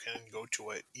you can go to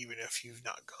it even if you've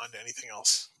not gone to anything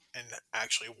else and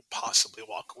actually possibly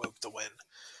walk away with the win,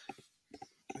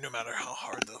 no matter how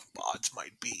hard the odds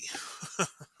might be.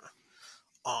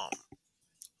 um,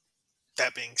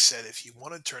 that being said, if you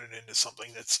want to turn it into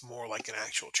something that's more like an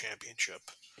actual championship,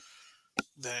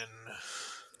 then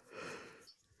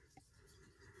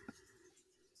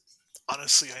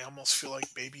honestly, I almost feel like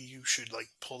maybe you should like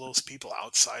pull those people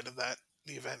outside of the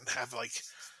event and have like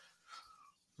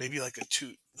maybe like a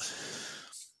two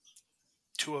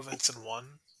events in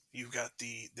one. You've got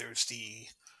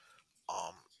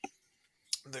um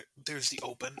there's the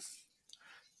open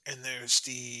and there's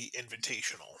the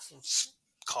invitational. Let's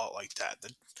call it like that.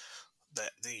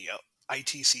 The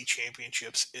ITC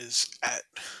championships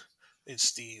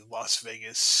it's the Las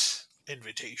Vegas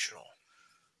Invitational.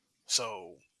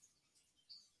 So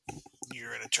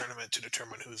you're in a tournament to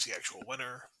determine who's the actual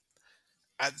winner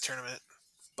at the tournament.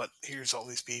 But here's all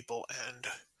these people, and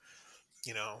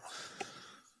you know,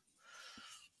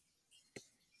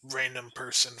 random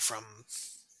person from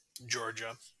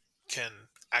Georgia can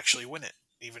actually win it,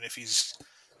 even if he's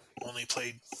only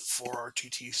played 4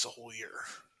 RTTs the whole year.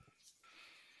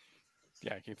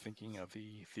 Yeah, I keep thinking of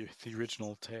the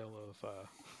original tale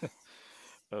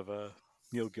of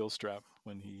Neil Gilstrap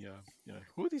when he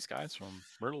who are these guys from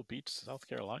Myrtle Beach, South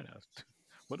Carolina?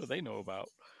 What do they know about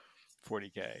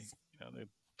 40K?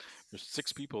 There's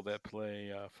 6 people that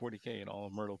play 40K in all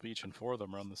of Myrtle Beach, and 4 of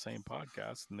them are on the same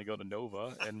podcast, and they go to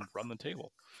Nova and run the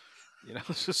table.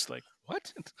 It's just like,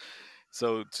 what?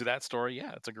 So to that story,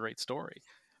 yeah, it's a great story.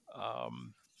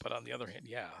 But on the other hand,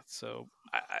 yeah. So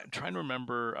I'm trying to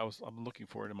remember. I'm looking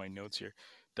forward to my notes here.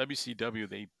 WCW,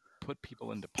 they put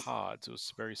people into pods. It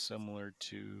was very similar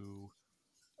to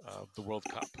the World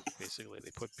Cup. Basically, they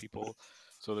put people.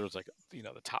 So there was like the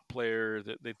top player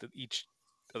that each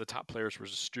of the top players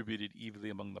was distributed evenly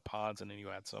among the pods, and then you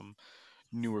had some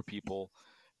newer people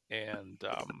and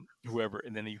whoever,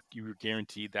 and then you were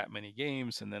guaranteed that many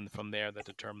games, and then from there that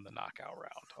determined the knockout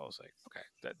round. I was like, okay,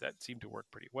 that seemed to work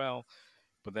pretty well.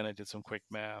 But then I did some quick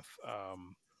math.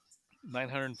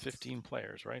 915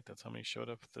 players, right? That's how many showed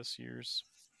up this year's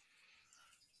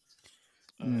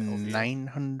LVO.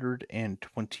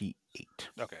 928.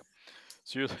 Okay,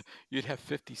 so you'd have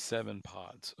 57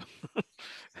 pods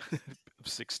of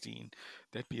 16.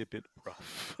 That'd be a bit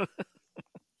rough.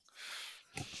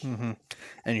 Mm-hmm.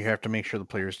 And you have to make sure the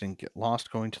players didn't get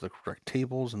lost going to the correct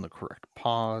tables and the correct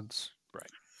pods.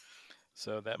 Right.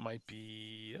 So that might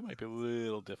be a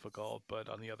little difficult, but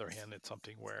on the other hand, it's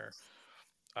something where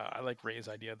I like Ray's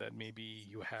idea that maybe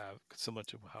you have similar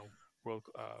to how world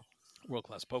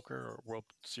class poker or World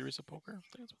Series of Poker, I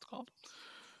think that's what it's called,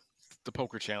 the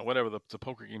poker channel, whatever the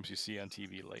poker games you see on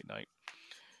TV late night.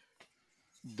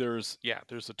 There's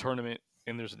a tournament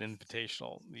and there's an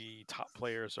invitational. The top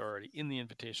players are already in the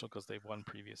invitational because they've won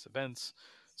previous events,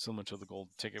 similar to the gold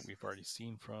ticket we've already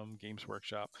seen from Games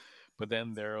Workshop. But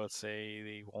then let's say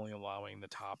they only allowing the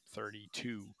top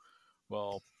 32.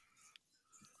 Well,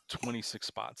 26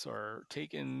 spots are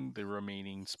taken. The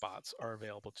remaining spots are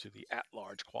available to the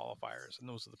at-large qualifiers, and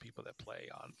those are the people that play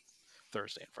on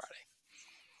Thursday and Friday.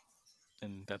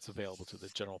 And that's available to the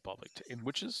general public,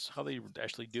 which is how they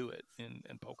actually do it in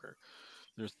poker.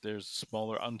 There's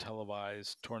smaller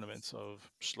untelevised tournaments of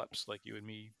schleps like you and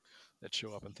me that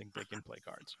show up and think they can play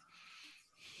cards.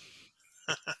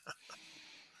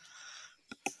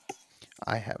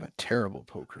 I have a terrible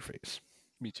poker face.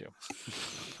 Me too.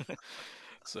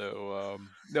 So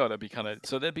no, that'd be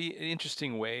that'd be an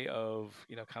interesting way of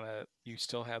kind of you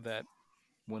still have that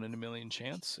 1 in a million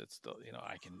chance. It's still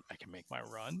I can make my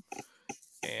run,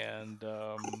 and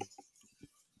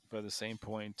but at the same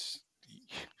point,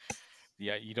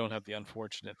 yeah, you don't have the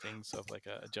unfortunate things of like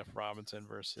a Jeff Robinson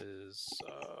versus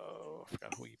I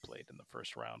forgot who he played in the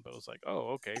first round, but it was like,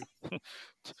 oh, okay,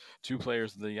 two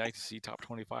players in the ICC top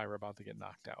 25 are about to get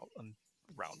knocked out on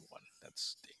round one. That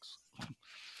stinks.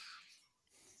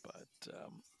 But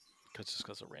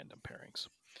because of random pairings.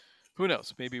 Who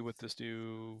knows? Maybe with this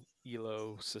new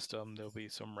ELO system, there'll be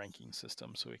some ranking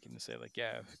system, so we can say like,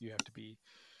 yeah, you have to be,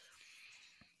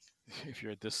 if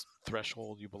you're at this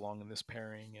threshold, you belong in this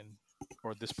pairing, and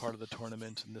or this part of the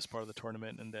tournament and this part of the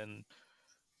tournament, and then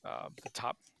the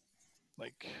top,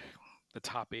 like the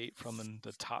top 8 from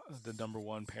the number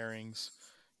 1 pairings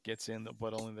gets in,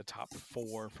 but only the top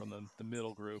 4 from the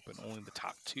middle group, and only the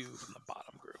top 2 from the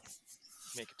bottom group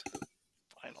make it to the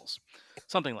finals,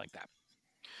 something like that.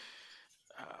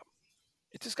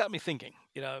 It just got me thinking.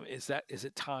 Is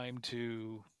it time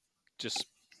to just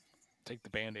take the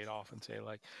Band-Aid off and say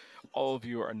like, all of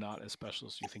you are not as special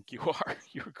as you think you are.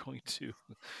 You're going to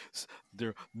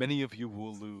many of you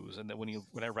will lose. And then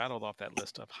when I rattled off that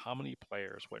list of how many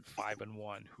players went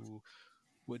 5-1 who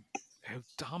would have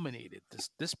dominated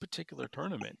this particular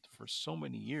tournament for so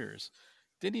many years,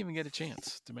 didn't even get a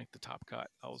chance to make the top cut.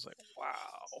 I was like,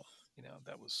 wow,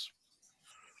 that was.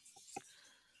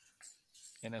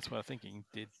 And that's what I'm thinking.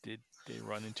 Did they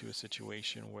run into a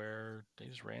situation where they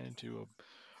just ran into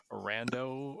a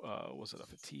rando? Was it a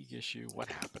fatigue issue? What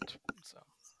happened? So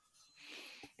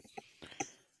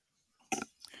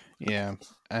Yeah,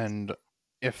 and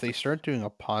if they start doing a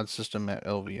pod system at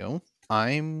LVO,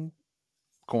 I'm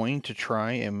going to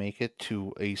try and make it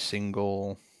to a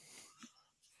single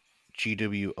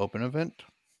GW Open event,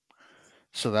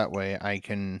 so that way I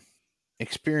can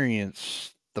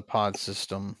experience the pod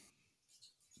system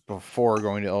before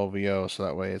going to LVO, so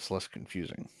that way it's less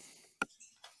confusing.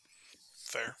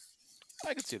 Fair.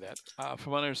 I could see that.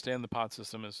 From what I understand, the pod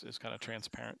system is kind of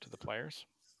transparent to the players.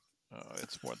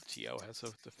 It's more the TO has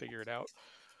to figure it out.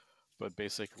 But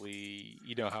basically,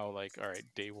 how like, all right,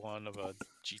 day 1 of a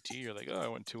GT, you're like, oh, I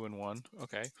went 2-1.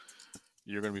 Okay,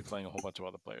 you're going to be playing a whole bunch of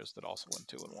other players that also went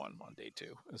 2-1 on day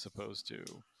 2, as opposed to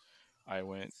I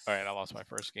went, all right, I lost my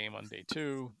first game on day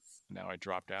 2. Now I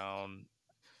drop down.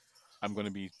 I'm going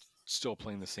to be still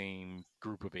playing the same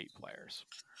group of 8 players,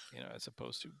 as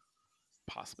opposed to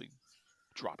possibly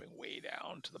dropping way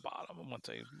down to the bottom. And once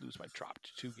I lose my drop to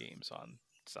 2 games on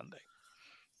Sunday,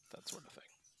 that sort of thing.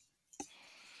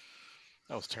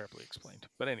 That was terribly explained.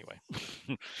 But anyway.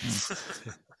 It's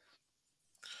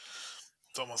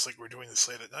almost like we're doing this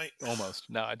late at night. Almost.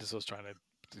 No, I just was trying to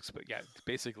explain. Yeah,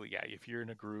 basically, yeah, if you're in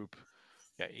a group,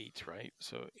 8, right?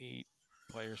 So 8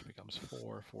 players becomes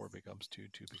 4, 4 becomes 2,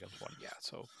 2 becomes 1. Yeah,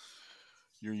 so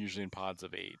you're usually in pods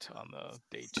of 8 on the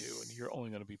day 2, and you're only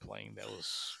going to be playing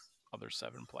those other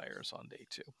 7 players on day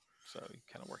 2. So you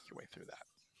kind of work your way through that.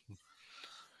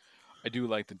 I do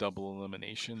like the double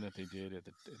elimination that they did at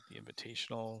the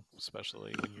Invitational,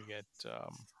 especially when you get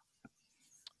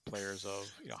players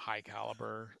of high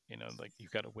caliber. Like you've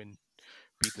got to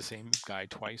beat the same guy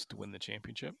twice to win the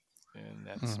championship, and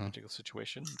that's a particular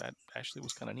situation. That actually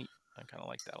was kind of neat. I kind of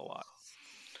like that a lot.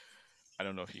 I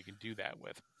don't know if you can do that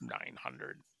with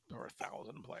 900 or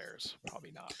 1,000 players.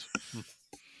 Probably not.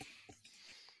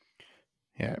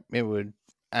 Yeah, it would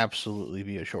absolutely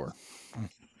be a chore.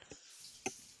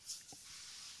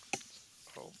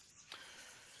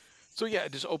 So yeah,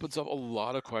 it just opens up a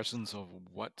lot of questions of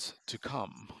what to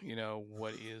come.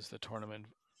 What is the tournament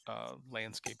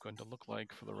landscape going to look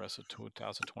like for the rest of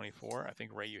 2024? I think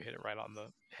Ray, you hit it right on the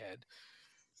head.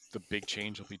 The big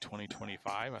change will be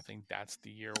 2025. I think that's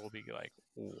the year we'll be like,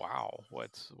 wow,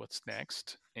 what's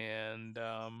next? And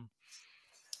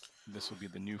this will be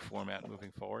the new format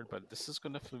moving forward. But this is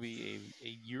going to be a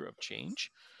year of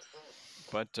change.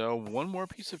 But one more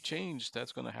piece of change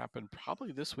that's going to happen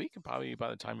probably this week, and probably by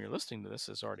the time you're listening to this,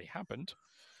 has already happened.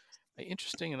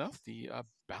 Interesting enough, the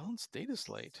balanced data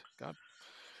slate. God,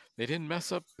 they didn't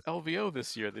mess up LVO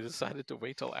this year. They decided to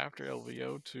wait till after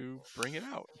LVO to bring it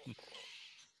out.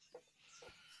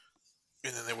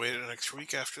 And then they waited an extra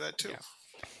week after that too. Yeah.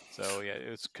 So yeah,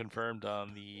 it's confirmed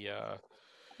on the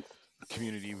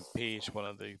community page. One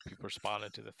of the people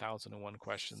responded to the 1001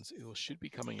 questions. It should be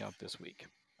coming out this week.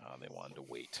 They wanted to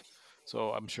wait.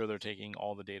 So I'm sure they're taking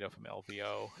all the data from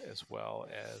LVO as well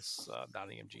as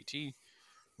Nottingham GT,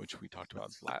 which we talked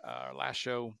about last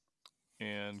show,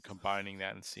 and combining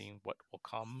that and seeing what will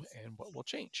come and what will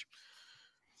change.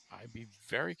 I'd be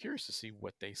very curious to see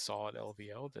what they saw at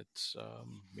LVO that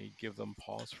may give them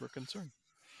pause for concern.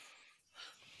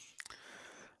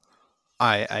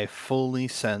 I fully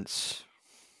sense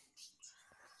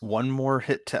one more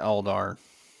hit to Eldar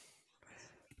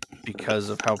because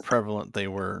of how prevalent they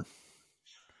were.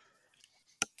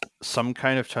 Some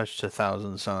kind of touch to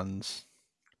Thousand Suns.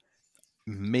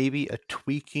 Maybe a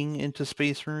tweaking into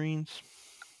Space Marines.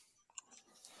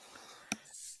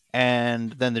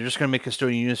 And then they're just going to make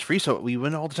custodian units free, so we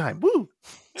win all the time. Woo!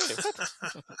 Hey, what?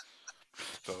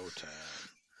 Votan.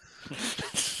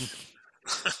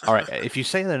 All right, if you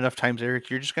say that enough times, Eric,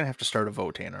 you're just going to have to start a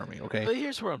Votan army, okay? But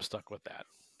here's where I'm stuck with that.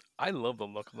 I love the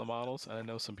look of the models, and I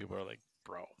know some people are like,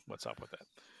 bro, what's up with that?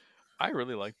 I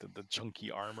really like the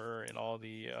chunky armor and all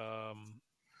the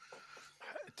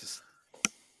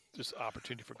just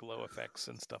opportunity for glow effects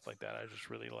and stuff like that. I just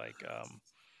really like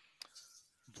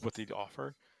what they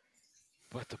offer.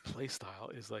 But the play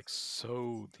style is like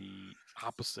so the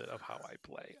opposite of how I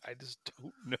play. I just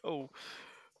don't know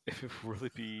if it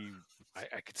really be.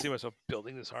 I could see myself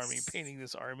building this army, painting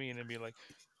this army, and then be like,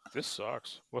 this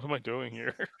sucks. What am I doing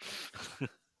here?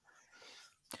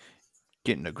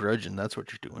 Getting a grudge, and that's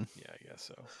what you're doing. Yeah, I guess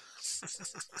so.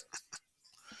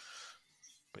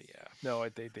 But yeah, no,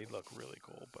 they look really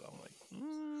cool. But I'm like,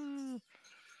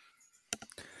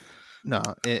 No,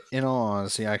 in all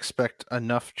honesty, I expect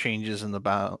enough changes in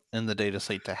the data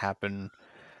slate to happen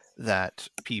that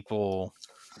people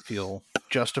feel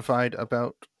justified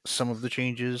about some of the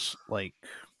changes, like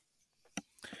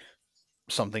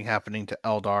something happening to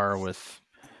Eldar with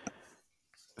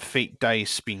Fate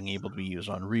dice being able to be used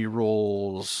on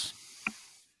rerolls,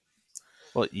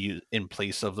 well, you in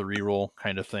place of the reroll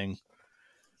kind of thing,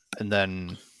 and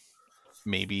then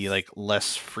maybe like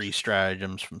less free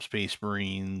stratagems from Space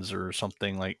Marines or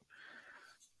something like.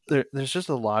 There's just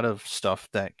a lot of stuff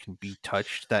that can be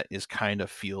touched that is kind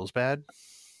of feels bad.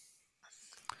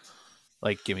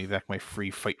 Like, give me back my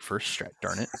free fight first strat,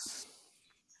 darn it.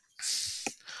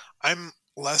 I'm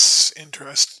less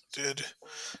interested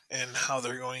in how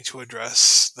they're going to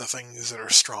address the things that are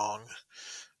strong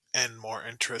and more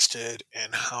interested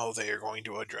in how they are going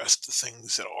to address the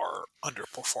things that are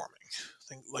underperforming.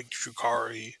 Think like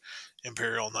Drukari,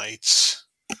 Imperial Knights,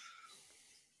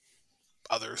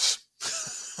 others.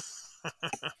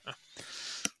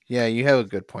 Yeah, you have a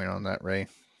good point on that, Ray.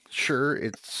 Sure,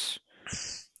 it's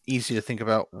easy to think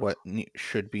about what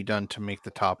should be done to make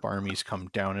the top armies come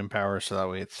down in power, so that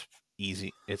way it's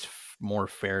easy, it's more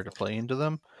fair to play into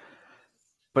them.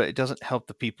 But it doesn't help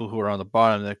the people who are on the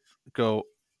bottom that go,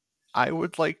 I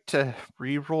would like to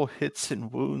reroll hits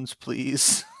and wounds,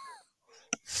 please.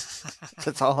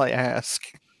 That's all I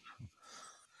ask.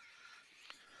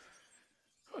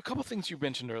 a couple things you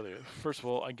mentioned earlier. First of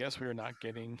all, I guess we are not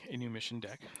getting a new mission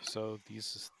deck. So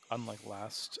these, unlike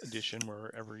last edition,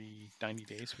 where every 90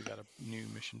 days we got a new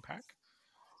mission pack.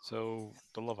 So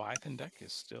the Leviathan deck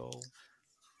is still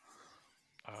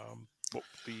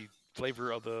the flavor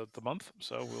of the month.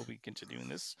 So we'll be continuing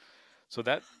this. So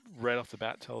that right off the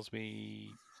bat tells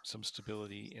me some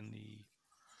stability in the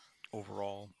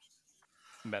overall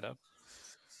meta.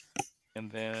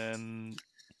 And then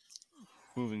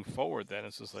moving forward, then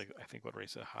it's just like I think what Ray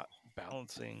said,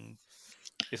 balancing.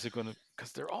 Is it going to?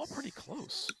 Because they're all pretty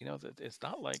close. It's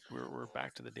not like we're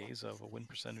back to the days of win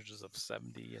percentages of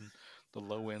 70 and the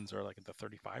low ends are like at the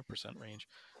 35% range.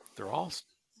 They're all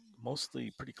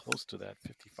mostly pretty close to that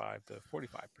 55 to 45%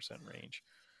 range.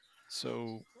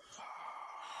 So,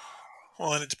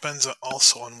 Well, and it depends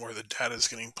also on where the data is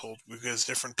getting pulled because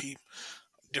different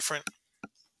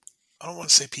I don't want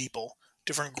to say people,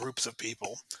 different groups of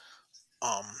people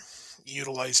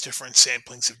utilize different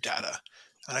samplings of data.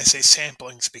 And I say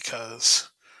samplings because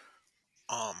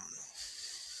um,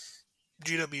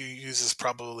 GW uses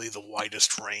probably the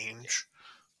widest range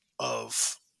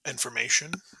of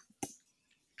information,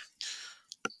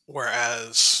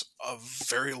 whereas a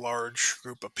very large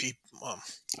group of people,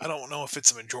 I don't know if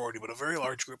it's a majority, but a very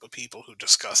large group of people who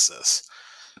discuss this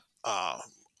uh,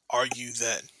 argue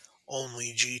that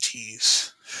only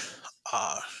GTs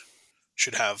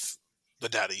should have the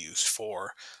data used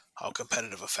for how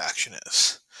competitive a faction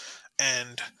is.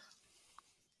 And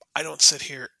I'm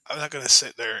not going to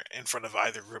sit there in front of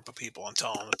either group of people and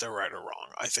tell them that they're right or wrong.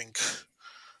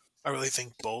 I really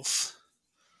think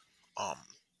um,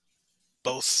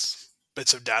 both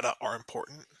bits of data are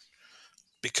important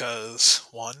because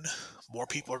one, more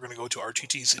people are going to go to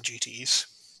RGTs than GTs,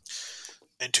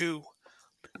 and two,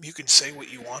 you can say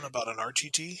what you want about an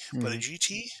RGT, but a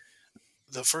GT,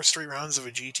 the first 3 rounds of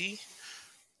a GT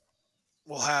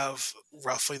will have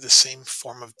roughly the same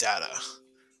form of data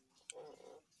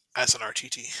as an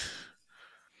RTT.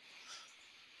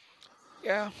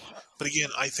 Yeah, But again,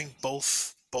 I think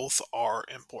both are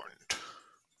important.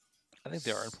 I think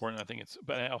they are important.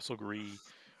 But I also agree,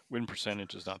 win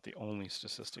percentage is not the only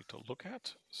statistic to look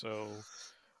at. So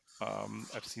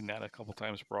I've seen that a couple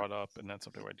times brought up, and that's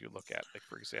something I do look at. Like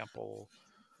for example,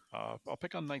 I'll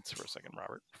pick on Knights for a second,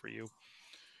 Robert, for you.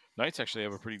 Knights actually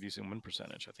have a pretty decent win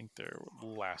percentage. I think they're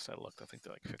last I looked, I think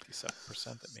they're like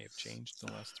 57%. That may have changed in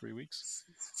the last 3 weeks.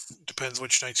 Depends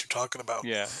which Knights you're talking about.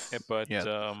 Yeah, but Yeah,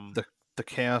 the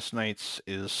Chaos Knights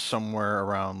is somewhere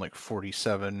around like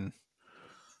 47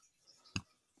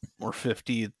 or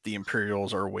 50. The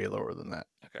Imperials are way lower than that.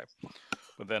 okay.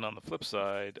 But then on the flip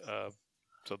side,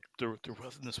 so they're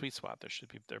within the sweet spot.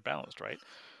 They're balanced, right?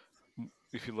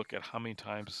 If you look at how many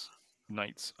times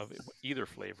Knights of either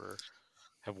flavor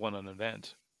have won an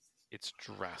event, it's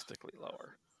drastically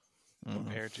lower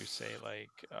compared to say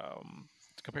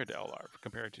compared to LR,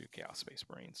 compared to Chaos Space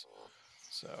Marines.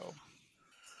 So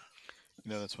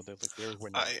that's what they're like. They're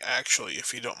winning. I actually,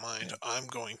 if you don't mind, I'm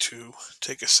going to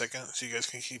take a second so you guys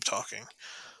can keep talking.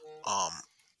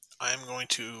 I'm going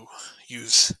to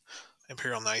use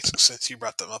Imperial Knights since you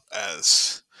brought them up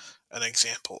as an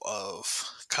example of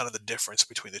kind of the difference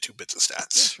between the two bits of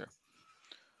stats. Yeah, sure.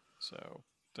 So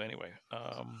anyway,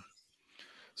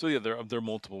 so yeah, there are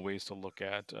multiple ways to look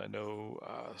at. I know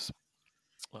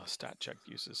stat check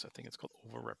uses. I think it's called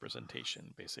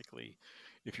overrepresentation. Basically,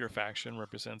 if your faction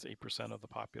represents 8% of the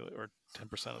or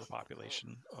 10% of the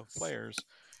population of players,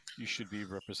 you should be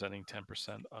representing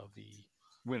 10% of the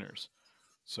winners.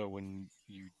 So when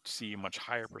you see a much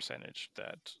higher percentage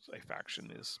that a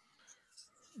faction is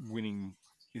winning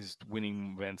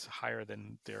events higher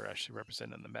than they're actually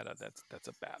represented in the meta, that's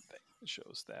a bad thing. It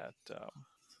shows that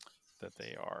that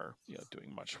they are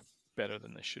doing much better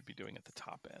than they should be doing at the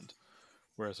top end.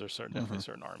 Whereas there's definitely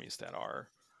certain armies that are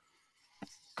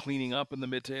cleaning up in the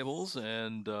mid tables,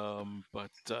 and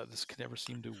but this can never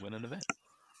seem to win an event.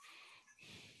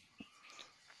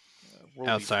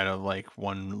 Outside of like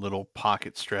one little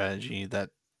pocket strategy that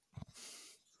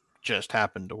just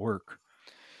happened to work.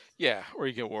 Yeah, or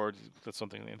you get word that's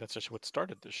something that's just what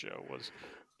started the show was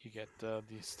you get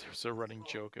these. There's a running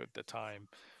joke at the time.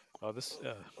 This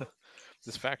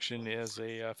this faction is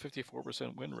a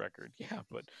 54% win record. Yeah,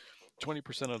 but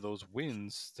 20% of those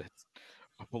wins that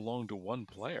belong to one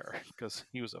player because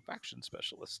he was a faction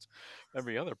specialist.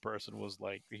 Every other person was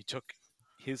like he took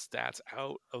his stats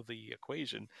out of the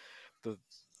equation.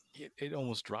 It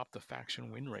almost dropped the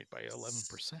faction win rate by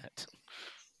 11%.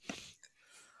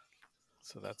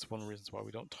 So that's one of the reasons why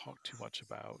we don't talk too much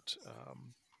about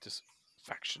just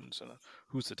factions and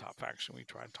who's the top faction. We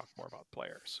try to talk more about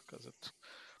players because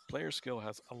player skill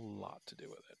has a lot to do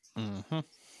with it.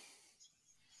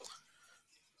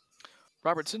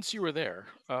 Robert, since you were there,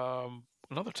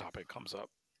 another topic comes up: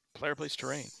 player place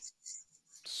terrain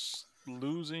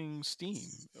losing steam,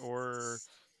 or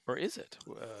is it?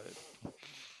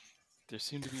 There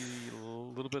seem to be a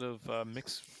little bit of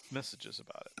mixed messages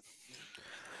about it.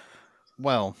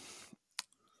 Well,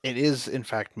 it is in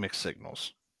fact mixed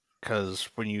signals because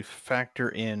when you factor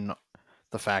in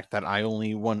the fact that I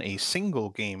only won a single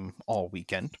game all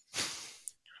weekend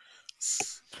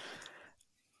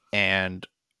and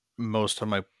most of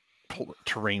my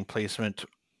terrain placement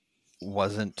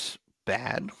wasn't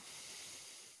bad,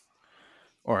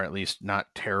 or at least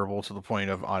not terrible to the point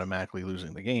of automatically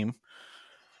losing the game,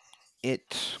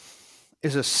 it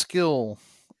is a skill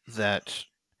that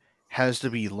has to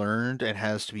be learned and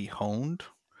has to be honed.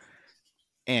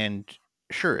 And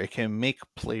sure, it can make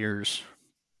players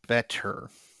better,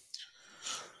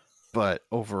 But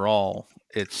overall,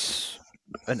 it's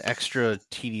an extra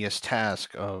tedious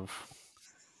task of,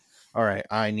 all right,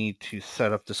 I need to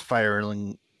set up this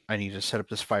firing. I need to set up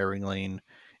this firing lane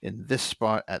in this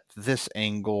spot at this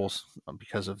angle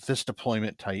because of this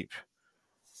deployment type,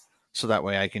 so that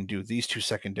way I can do these two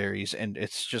secondaries. And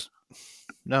it's just,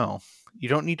 no, you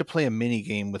don't need to play a mini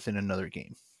game within another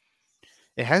game.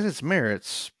 It has its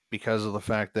merits because of the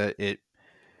fact that it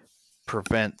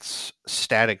prevents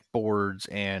static boards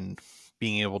and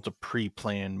being able to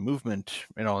pre-plan movement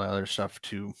and all that other stuff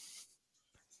to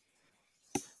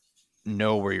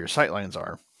know where your sight lines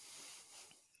are.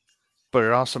 But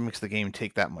it also makes the game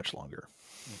take that much longer.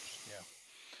 Yeah,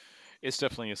 it's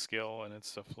definitely a skill, and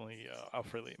it's definitely I'll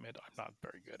freely admit I'm not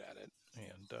very good at it,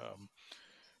 and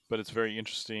but it's very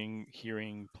interesting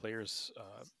hearing players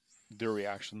their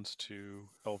reactions to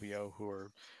LVO who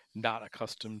are not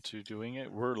accustomed to doing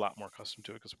it. We're a lot more accustomed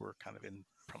to it because we're kind of in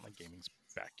Frontline Gaming's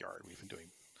backyard. We've been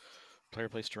doing player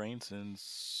place terrain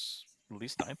since at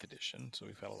least 9th edition, so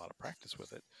we've had a lot of practice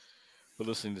with it. But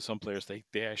listening to some players, they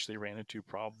actually ran into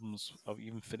problems of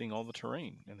even fitting all the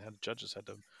terrain, and had judges had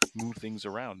to move things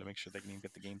around to make sure they can even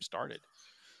get the game started.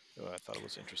 So I thought it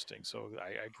was interesting. So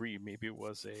I agree. Maybe it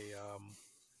was a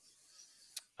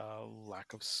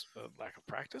lack of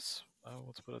practice.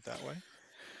 Let's put it that way.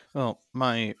 Well,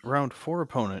 my round 4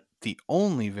 opponent, the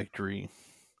only victory,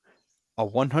 a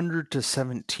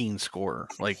 100-17 score.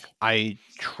 Like, I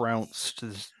trounced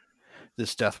this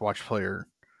Deathwatch player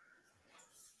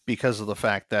because of the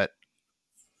fact that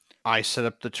I set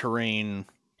up the terrain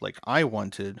like I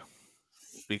wanted,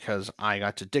 because I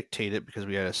got to dictate it because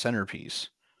we had a centerpiece.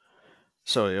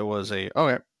 So it was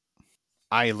okay,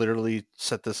 I literally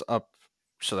set this up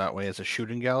so that way it's a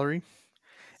shooting gallery,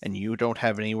 and you don't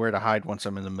have anywhere to hide once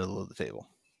I'm in the middle of the table.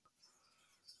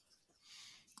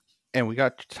 And we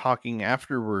got talking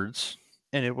afterwards,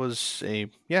 and it was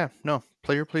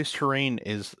player place terrain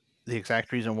is the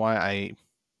exact reason why I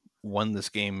won this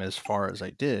game as far as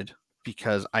I did,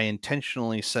 because I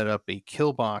intentionally set up a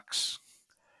kill box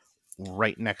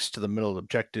right next to the middle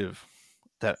objective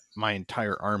that my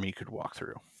entire army could walk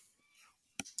through.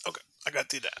 Okay, I got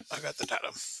the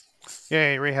data.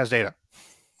 Yay, Ray has data.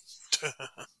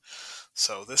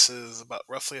 So this is about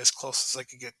roughly as close as I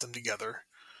could get them together.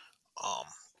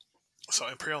 So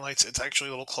Imperial Knights, it's actually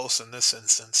a little close in this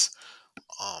instance.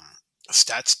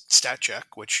 Stat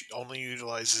check, which only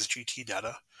utilizes GT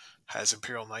data, has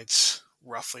Imperial Knights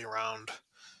roughly around.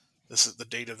 This is the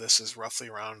date of this is roughly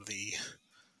around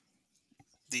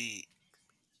the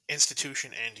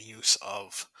institution and use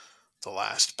of the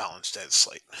last balanced dead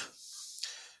slate.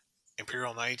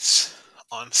 Imperial Knights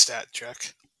on stat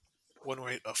check, win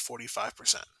rate of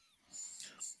 45%.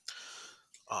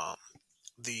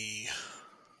 The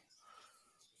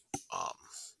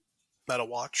Meta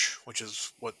Watch, which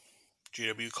is what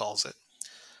GW calls it,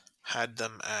 had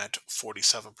them at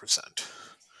 47%.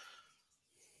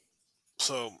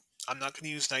 So I'm not going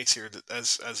to use Knights here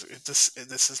as if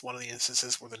this is one of the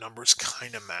instances where the numbers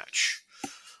kind of match,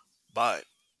 but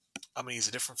I'm going to use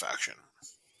a different faction.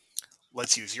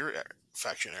 Let's use your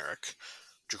faction, Eric,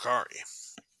 Drukhari.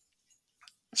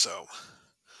 So,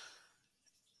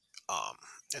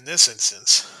 in this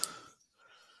instance,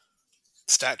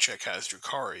 StatCheck has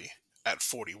Drukhari at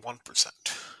 41%.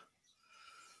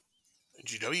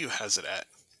 GW has it at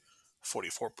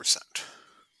 44%,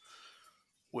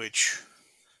 which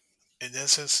in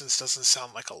this instance doesn't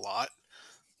sound like a lot,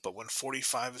 but when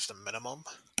 45 is the minimum,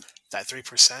 that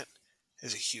 3%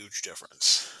 is a huge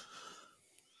difference.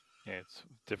 Yeah, it's the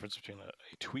difference between a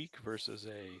tweak versus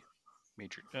a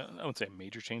major. I wouldn't say a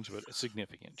major change, but a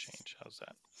significant change. How's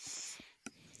that?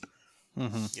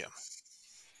 Mm-hmm. Yeah.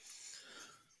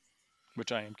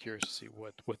 Which I am curious to see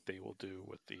what they will do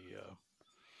with the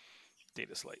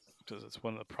data slate, because it's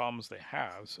one of the problems they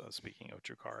have. So speaking of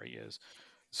Drukhari, is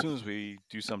as soon as we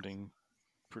do something,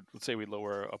 let's say we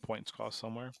lower a points cost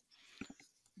somewhere,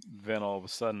 then all of a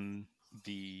sudden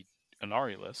the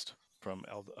Inari list from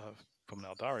an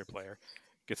Eldari player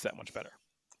gets that much better,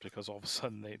 because all of a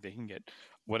sudden they can get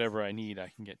whatever I need.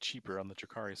 I can get cheaper on the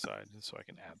Drukhari side, so I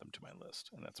can add them to my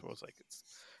list, and that's what it's like. It's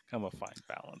kind of a fine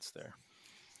balance there.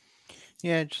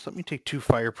 Yeah, just let me take 2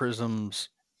 fire prisms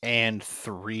and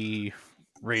 3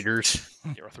 raiders.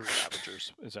 Yeah, or 3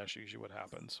 ravagers is actually usually what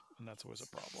happens, and that's always a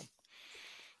problem.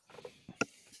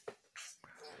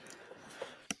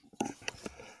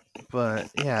 But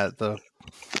yeah, the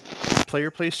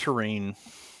player place terrain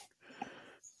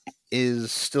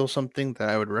is still something that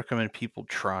I would recommend people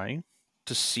try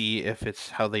to see if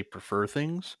it's how they prefer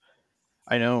things.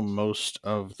 I know most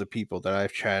of the people that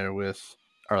I've chatted with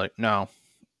are like, no,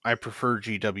 I prefer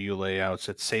GW layouts.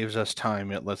 It saves us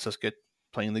time. It lets us get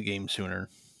playing the game sooner.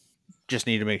 Just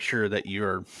need to make sure that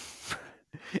you're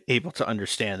able to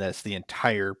understand that it's the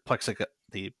entire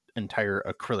the entire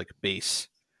acrylic base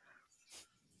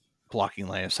blocking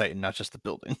line of sight and not just the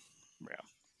building. Yeah.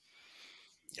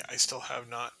 Yeah, I still have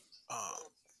not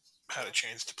had a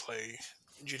chance to play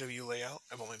GW layout.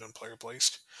 I've only done player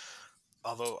placed.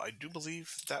 Although I do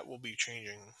believe that will be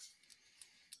changing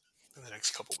in the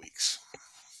next couple weeks.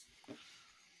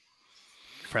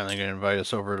 Finally going to invite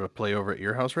us over to play over at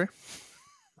your house, Ray?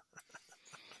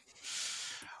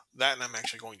 That, and I'm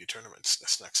actually going to tournaments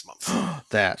this next month.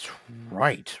 That's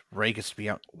right. Ray gets to be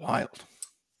out in the wild.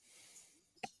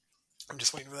 I'm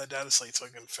just waiting for that data slate so I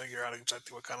can figure out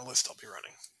exactly what kind of list I'll be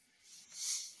running.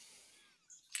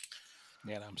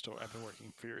 Yeah, and I've been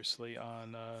working furiously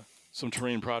on some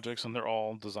terrain projects, and they're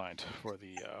all designed for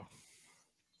the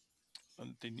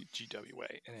GWA,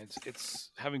 and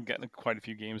it's having gotten quite a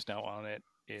few games now on it.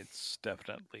 It's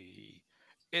definitely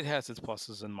it has its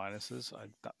pluses and minuses.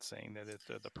 I'm not saying that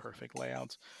they're the perfect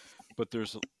layouts, but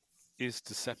is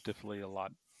deceptively a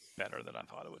lot better than I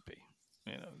thought it would be.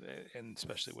 You know, and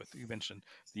especially with you mentioned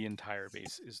the entire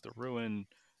base is the ruin,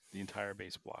 the entire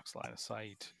base blocks line of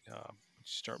sight.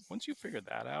 Once you figure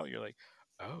that out, you're like,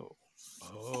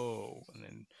 oh, and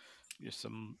then there's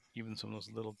some of those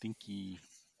little dinky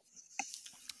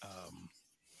um,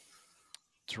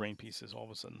 terrain pieces all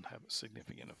of a sudden have a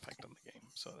significant effect on the game.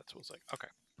 So that's what's like, okay,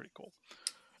 pretty cool.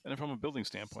 And then from a building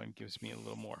standpoint, it gives me a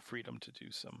little more freedom to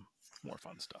do some more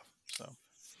fun stuff. So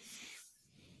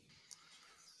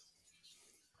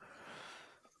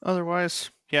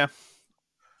Otherwise, yeah.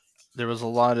 There was a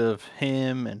lot of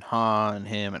him and Ha and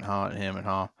him and Ha and him and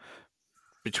Ha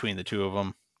between the two of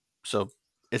them. So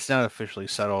it's not officially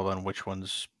settled on which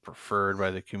one's preferred by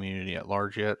the community at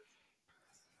large yet.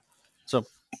 So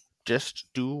just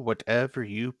do whatever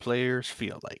you players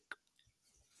feel like.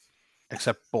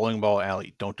 Except Bowling Ball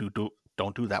Alley. Don't do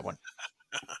that one.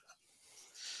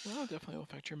 well, it definitely will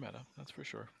affect your meta. That's for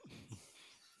sure.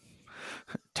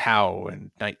 Tau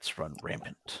and Knights run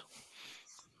rampant.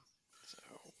 So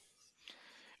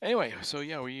anyway, so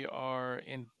yeah, we are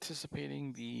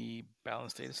anticipating the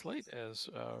balanced data slate as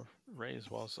Ray as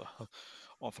well as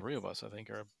all three of us, I think,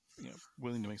 are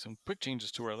willing to make some quick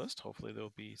changes to our list. Hopefully,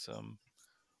 there'll be some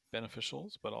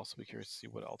beneficials, but also be curious to see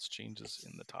what else changes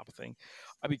in the top thing.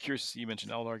 I'd be curious to see, you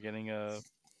mentioned Eldar getting a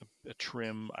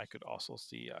trim. I could also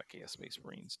see Chaos Space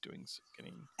Marines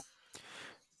getting.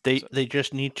 They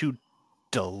just need to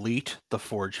delete the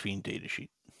Forge Fiend datasheet.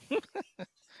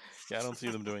 Yeah, I don't see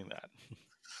them doing that.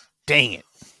 Dang it.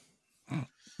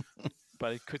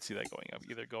 But I could see that going up,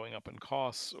 either going up in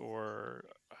costs or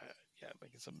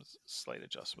making some slight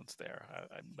adjustments there.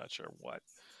 I'm not sure what.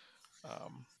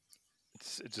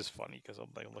 It's just funny because I'm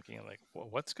like looking at like, well,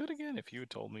 what's good again? If you had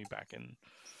told me back in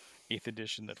 8th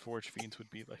edition that Forge Fiends would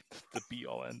be like the be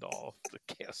all end all of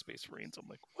the Chaos Space Marines, I'm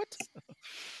like, what?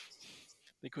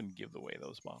 They couldn't give away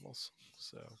those models.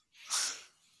 So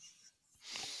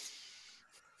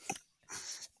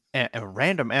And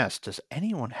random ask, does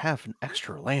anyone have an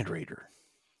extra Land Raider?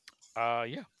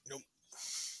 yeah. Nope.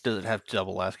 Does it have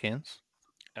double last cans?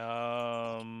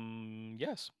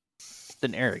 Yes.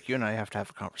 Then Eric, you and I have to have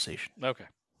a conversation. Okay.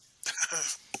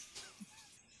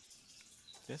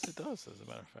 Yes, it does, as a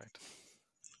matter of fact.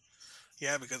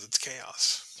 Yeah, because it's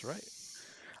chaos. That's right.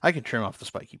 I can trim off the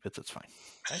spiky bits, it's fine.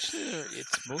 Actually,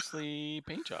 it's mostly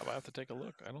paint job. I have to take a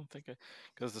look. I don't think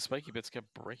because the spiky bits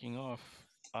kept breaking off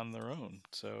on their own,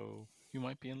 so you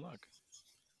might be in luck.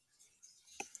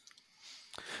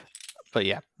 But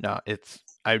yeah, no,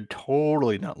 I'm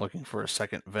totally not looking for a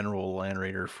second Venerable Land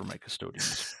Raider for my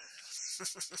custodians.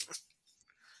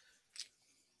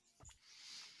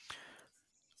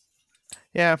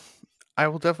 Yeah, I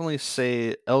will definitely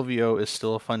say LVO is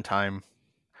still a fun time.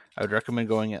 I would recommend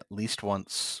going at least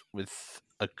once with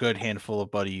a good handful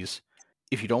of buddies.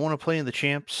 If you don't want to play in the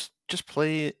champs, just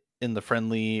play in the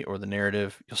friendly or the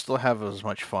narrative. You'll still have as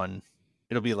much fun.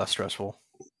 It'll be less stressful.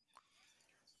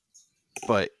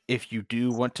 But if you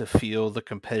do want to feel the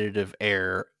competitive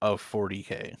air of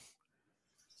 40K,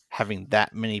 having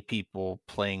that many people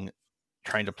trying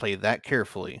to play that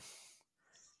carefully,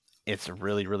 it's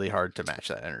really, really hard to match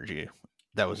that energy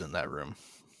that was in that room.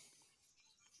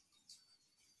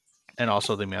 And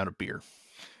also the amount of beer.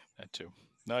 That too.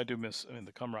 No, I do miss. I mean,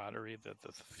 the camaraderie, the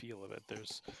feel of it.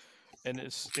 And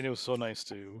it was so nice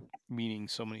to meeting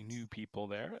so many new people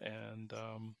there, and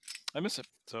I miss it.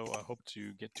 So I hope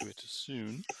to get to it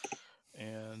soon.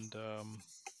 And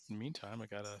in the meantime, I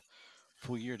got a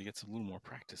full year to get a little more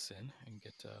practice in and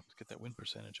get that win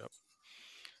percentage up.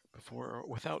 before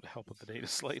without help with the data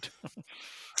slate.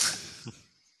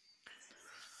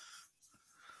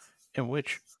 In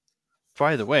which,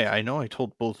 by the way, I know I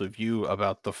told both of you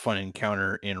about the fun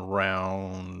encounter in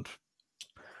round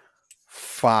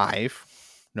 3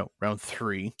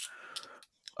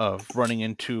 of running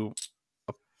into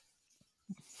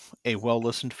a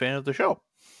well-listened fan of the show.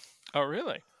 Oh,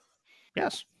 really?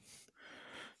 Yes.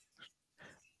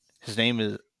 His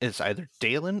name is either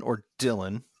Dalen or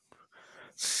Dylan.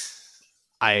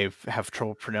 I have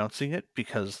trouble pronouncing it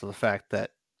because of the fact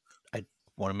that I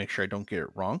want to make sure I don't get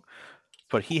it wrong.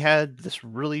 But he had this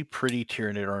really pretty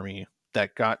Tyranid army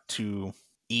that got to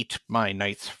eat my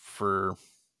knights for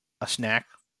a snack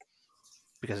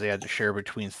because they had to share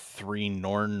between 3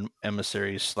 Norn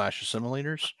emissaries /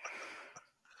 assimilators.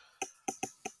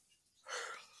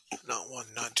 Not one,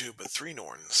 not two, but 3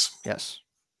 Norns. Yes.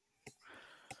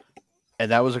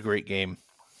 And that was a great game.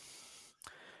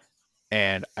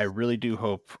 And I really do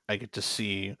hope I get to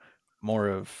see more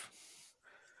of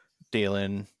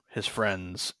Dalen, his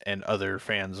friends, and other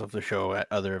fans of the show at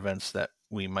other events that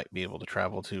we might be able to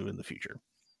travel to in the future.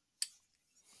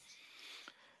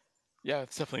 Yeah,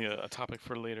 it's definitely a topic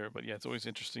for later. But yeah, it's always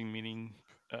interesting meeting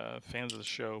fans of the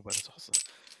show. But it's also,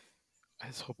 I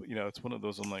just hope it's one of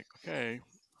those. I'm like, okay,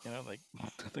 like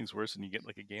nothing's worse than you get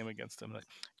like a game against them. Like,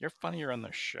 you're funnier on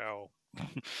the show.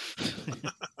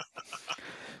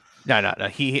 No.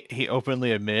 He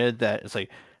openly admitted that it's like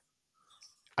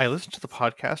I listened to the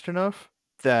podcast enough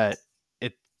that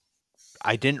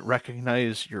I didn't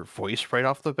recognize your voice right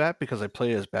off the bat because I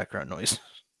play it as background noise.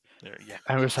 There, yeah.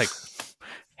 I was like,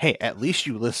 hey, at least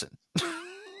you listen.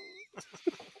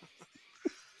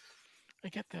 I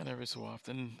get that every so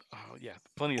often. Oh yeah,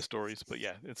 plenty of stories, but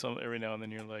yeah, it's every now and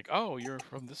then you're like, oh, you're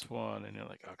from this one, and you're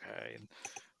like, okay, and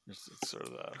it's sort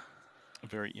of a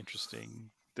very interesting.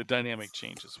 The dynamic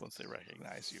changes once they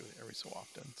recognize you every so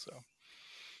often. So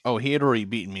Oh, he had already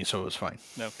beaten me, so it was fine.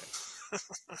 okay,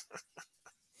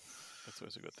 that's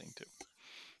always a good thing too.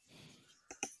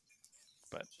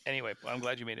 But anyway, I'm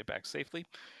glad you made it back safely.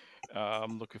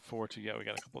 I'm looking forward to we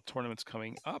got a couple of tournaments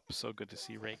coming up, so good to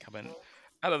see Ray coming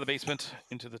out of the basement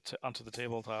into onto the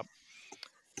tabletop.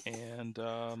 And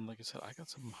like I said, I got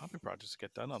some hobby projects to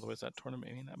get done. Otherwise, that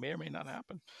tournament may or may not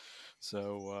happen.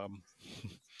 So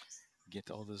get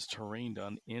all this terrain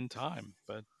done in time.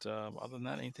 But other than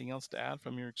that, anything else to add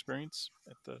from your experience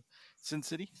at the Sin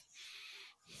City?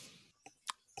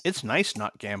 It's nice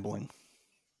not gambling.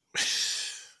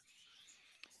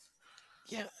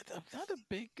 Yeah, I'm not a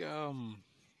big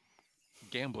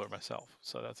gambler myself,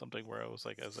 so that's something where I was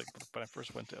like, when I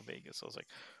first went to Vegas, I was like,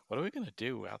 what are we gonna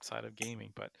do outside of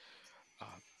gaming? But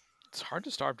it's hard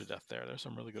to starve to death there. There's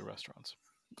some really good restaurants.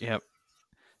 Yep.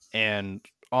 And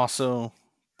also,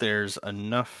 there's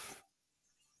enough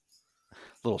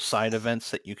little side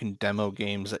events that you can demo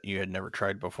games that you had never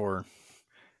tried before.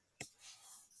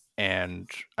 And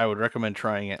I would recommend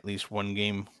trying at least one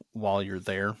game while you're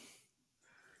there.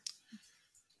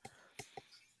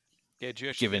 Yeah, did you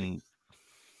actually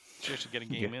get a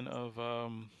game in of I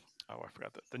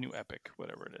forgot the new Epic,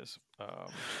 whatever it is.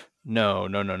 No.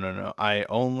 I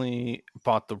only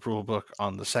bought the rule book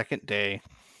on the second day.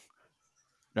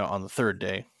 No, on the third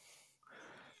day.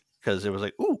 Because it was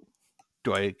like, ooh,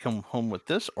 do I come home with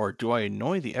this or do I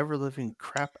annoy the ever living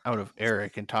crap out of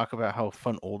Eric and talk about how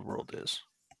fun Old World is?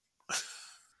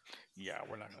 Yeah,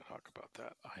 we're not going to talk about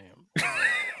that. I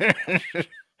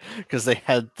am. Because they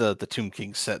had the Tomb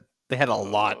King set. They had a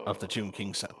lot of the Tomb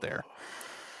King set there.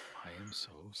 I am so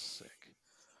sick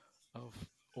of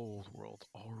Old World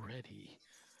already.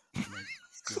 Like,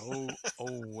 go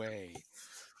away.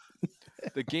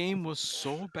 The game was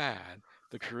so bad,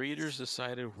 the creators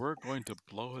decided we're going to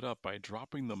blow it up by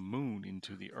dropping the moon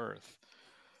into the earth.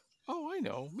 Oh, I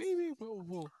know. Maybe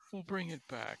we'll bring it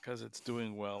back because it's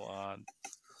doing well on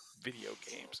video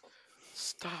games.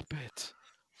 Stop it.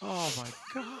 Oh my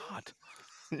god.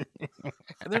 And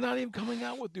they're not even coming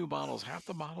out with new models. Half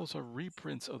the models are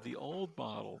reprints of the old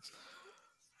models.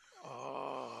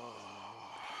 Oh.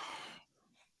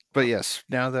 But yes,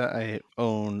 now that I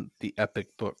own the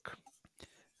Epic book,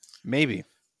 maybe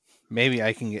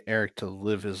I can get Eric to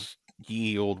live his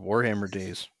ye old Warhammer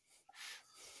days.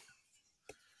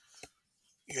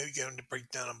 You gotta get him to break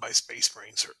down and buy Space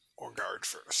Marines or Guard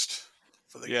first.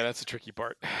 For the Yeah, that's the tricky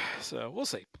part. So we'll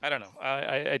see. I don't know.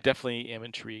 I definitely am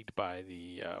intrigued by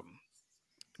the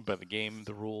game.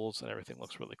 The rules and everything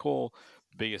looks really cool.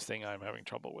 The biggest thing I'm having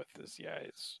trouble with is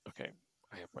it's okay.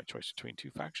 I have my choice between two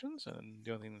factions, and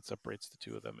the only thing that separates the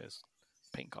two of them is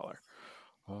paint color.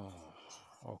 Oh,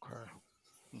 okay.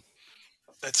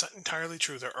 That's not entirely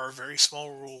true. There are very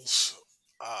small rules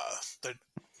that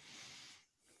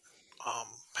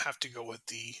have to go with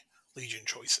the Legion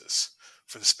choices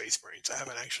for the Space Marines. I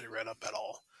haven't actually read up at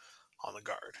all on the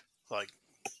Guard. Like,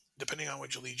 depending on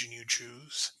which Legion you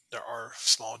choose, there are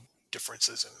small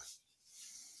differences in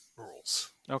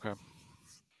rules. Okay.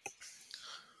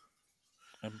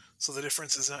 So the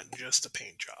difference is not just a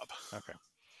paint job. Okay.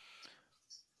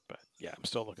 But yeah, I'm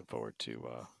still looking forward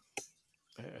to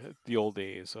the old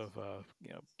days of the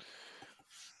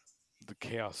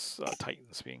Chaos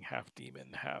Titans being half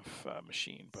demon, half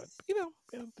machine. But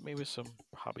maybe some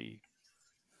hobby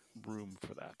room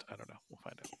for that. I don't know. We'll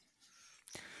find out.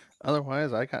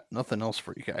 Otherwise, I got nothing else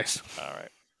for you guys. All right.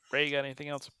 Ray, you got anything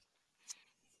else?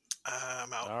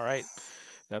 I'm out. All right.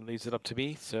 That leaves it up to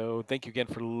me. So thank you again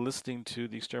for listening to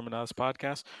the Exterminatus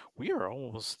podcast. We are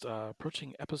almost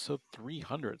approaching episode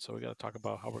 300, so we got to talk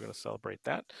about how we're going to celebrate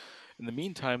that. In the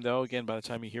meantime, though, again, by the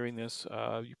time you're hearing this,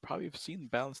 you probably have seen the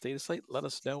Balanced Data Slate. Let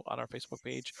us know on our Facebook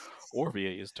page or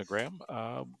via Instagram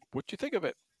what you think of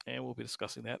it, and we'll be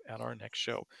discussing that at our next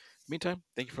show. In the meantime,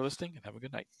 thank you for listening, and have a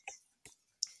good night.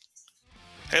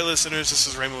 Hey listeners, this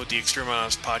is Raymond with the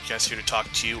Exterminatus podcast, here to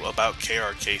talk to you about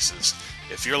KR cases.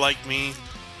 If you're like me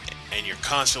and you're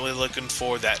constantly looking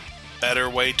for that better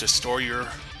way to store your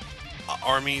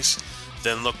armies,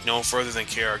 then look no further than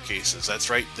KR cases. That's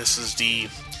right, this is the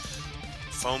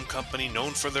foam company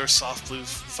known for their soft blue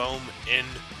foam in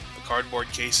the cardboard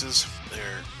cases.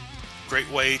 They're a great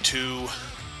way to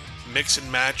mix and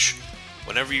match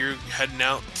whenever you're heading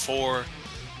out for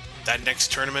that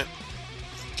next tournament.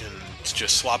 You can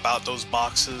just swap out those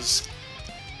boxes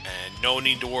and no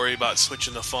need to worry about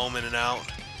switching the foam in and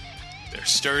out. They're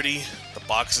sturdy, the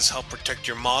boxes help protect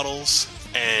your models,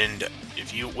 and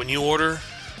when you order,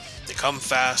 they come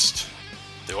fast,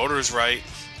 the order is right,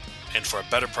 and for a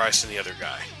better price than the other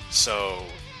guy. So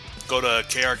go to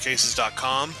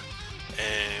krcases.com,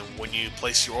 and when you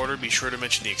place your order, be sure to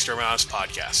mention the Exterminatus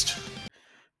podcast.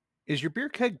 Is your beer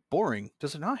keg boring?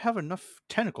 Does it not have enough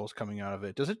tentacles coming out of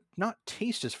it? Does it not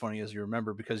taste as funny as you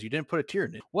remember because you didn't put a tear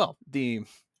in it? Well, the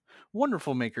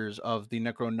wonderful makers of the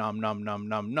Necro Nom Nom Nom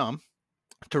Nom Nom,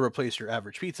 to replace your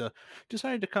average pizza,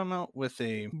 decided to come out with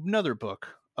another book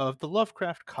of the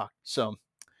Lovecraft cocktail. So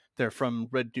they're from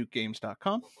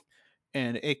reddukegames.com,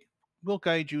 and it will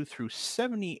guide you through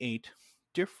 78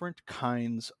 different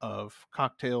kinds of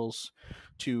cocktails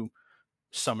to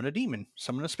summon a demon,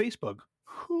 summon a space bug.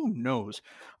 Who knows?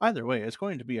 Either way, it's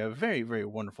going to be a very, very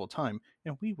wonderful time,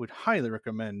 and we would highly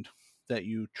recommend that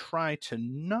you try to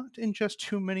not ingest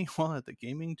too many while at the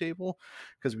gaming table,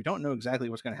 because we don't know exactly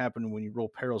what's going to happen when you roll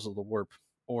Perils of the Warp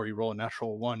or you roll a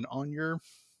natural 1 on your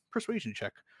persuasion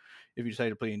check if you decide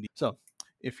to play in. So,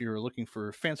 if you're looking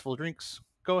for fanciful drinks,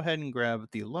 go ahead and grab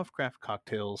the Lovecraft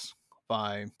cocktails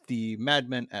by the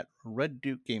madmen at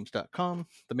reddukegames.com,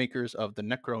 the makers of the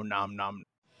Necro Nom Nom.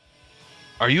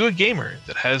 Are you a gamer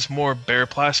that has more bare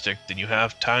plastic than you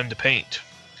have time to paint?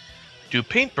 Do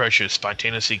paintbrushes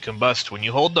spontaneously combust when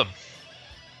you hold them?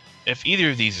 If either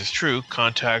of these is true,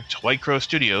 contact White Crow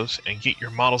Studios and get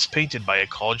your models painted by a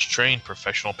college-trained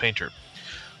professional painter.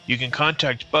 You can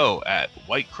contact Bo at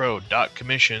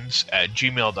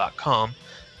whitecrow.commissions@gmail.com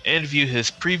and view his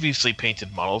previously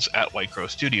painted models at White Crow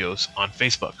Studios on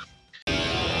Facebook.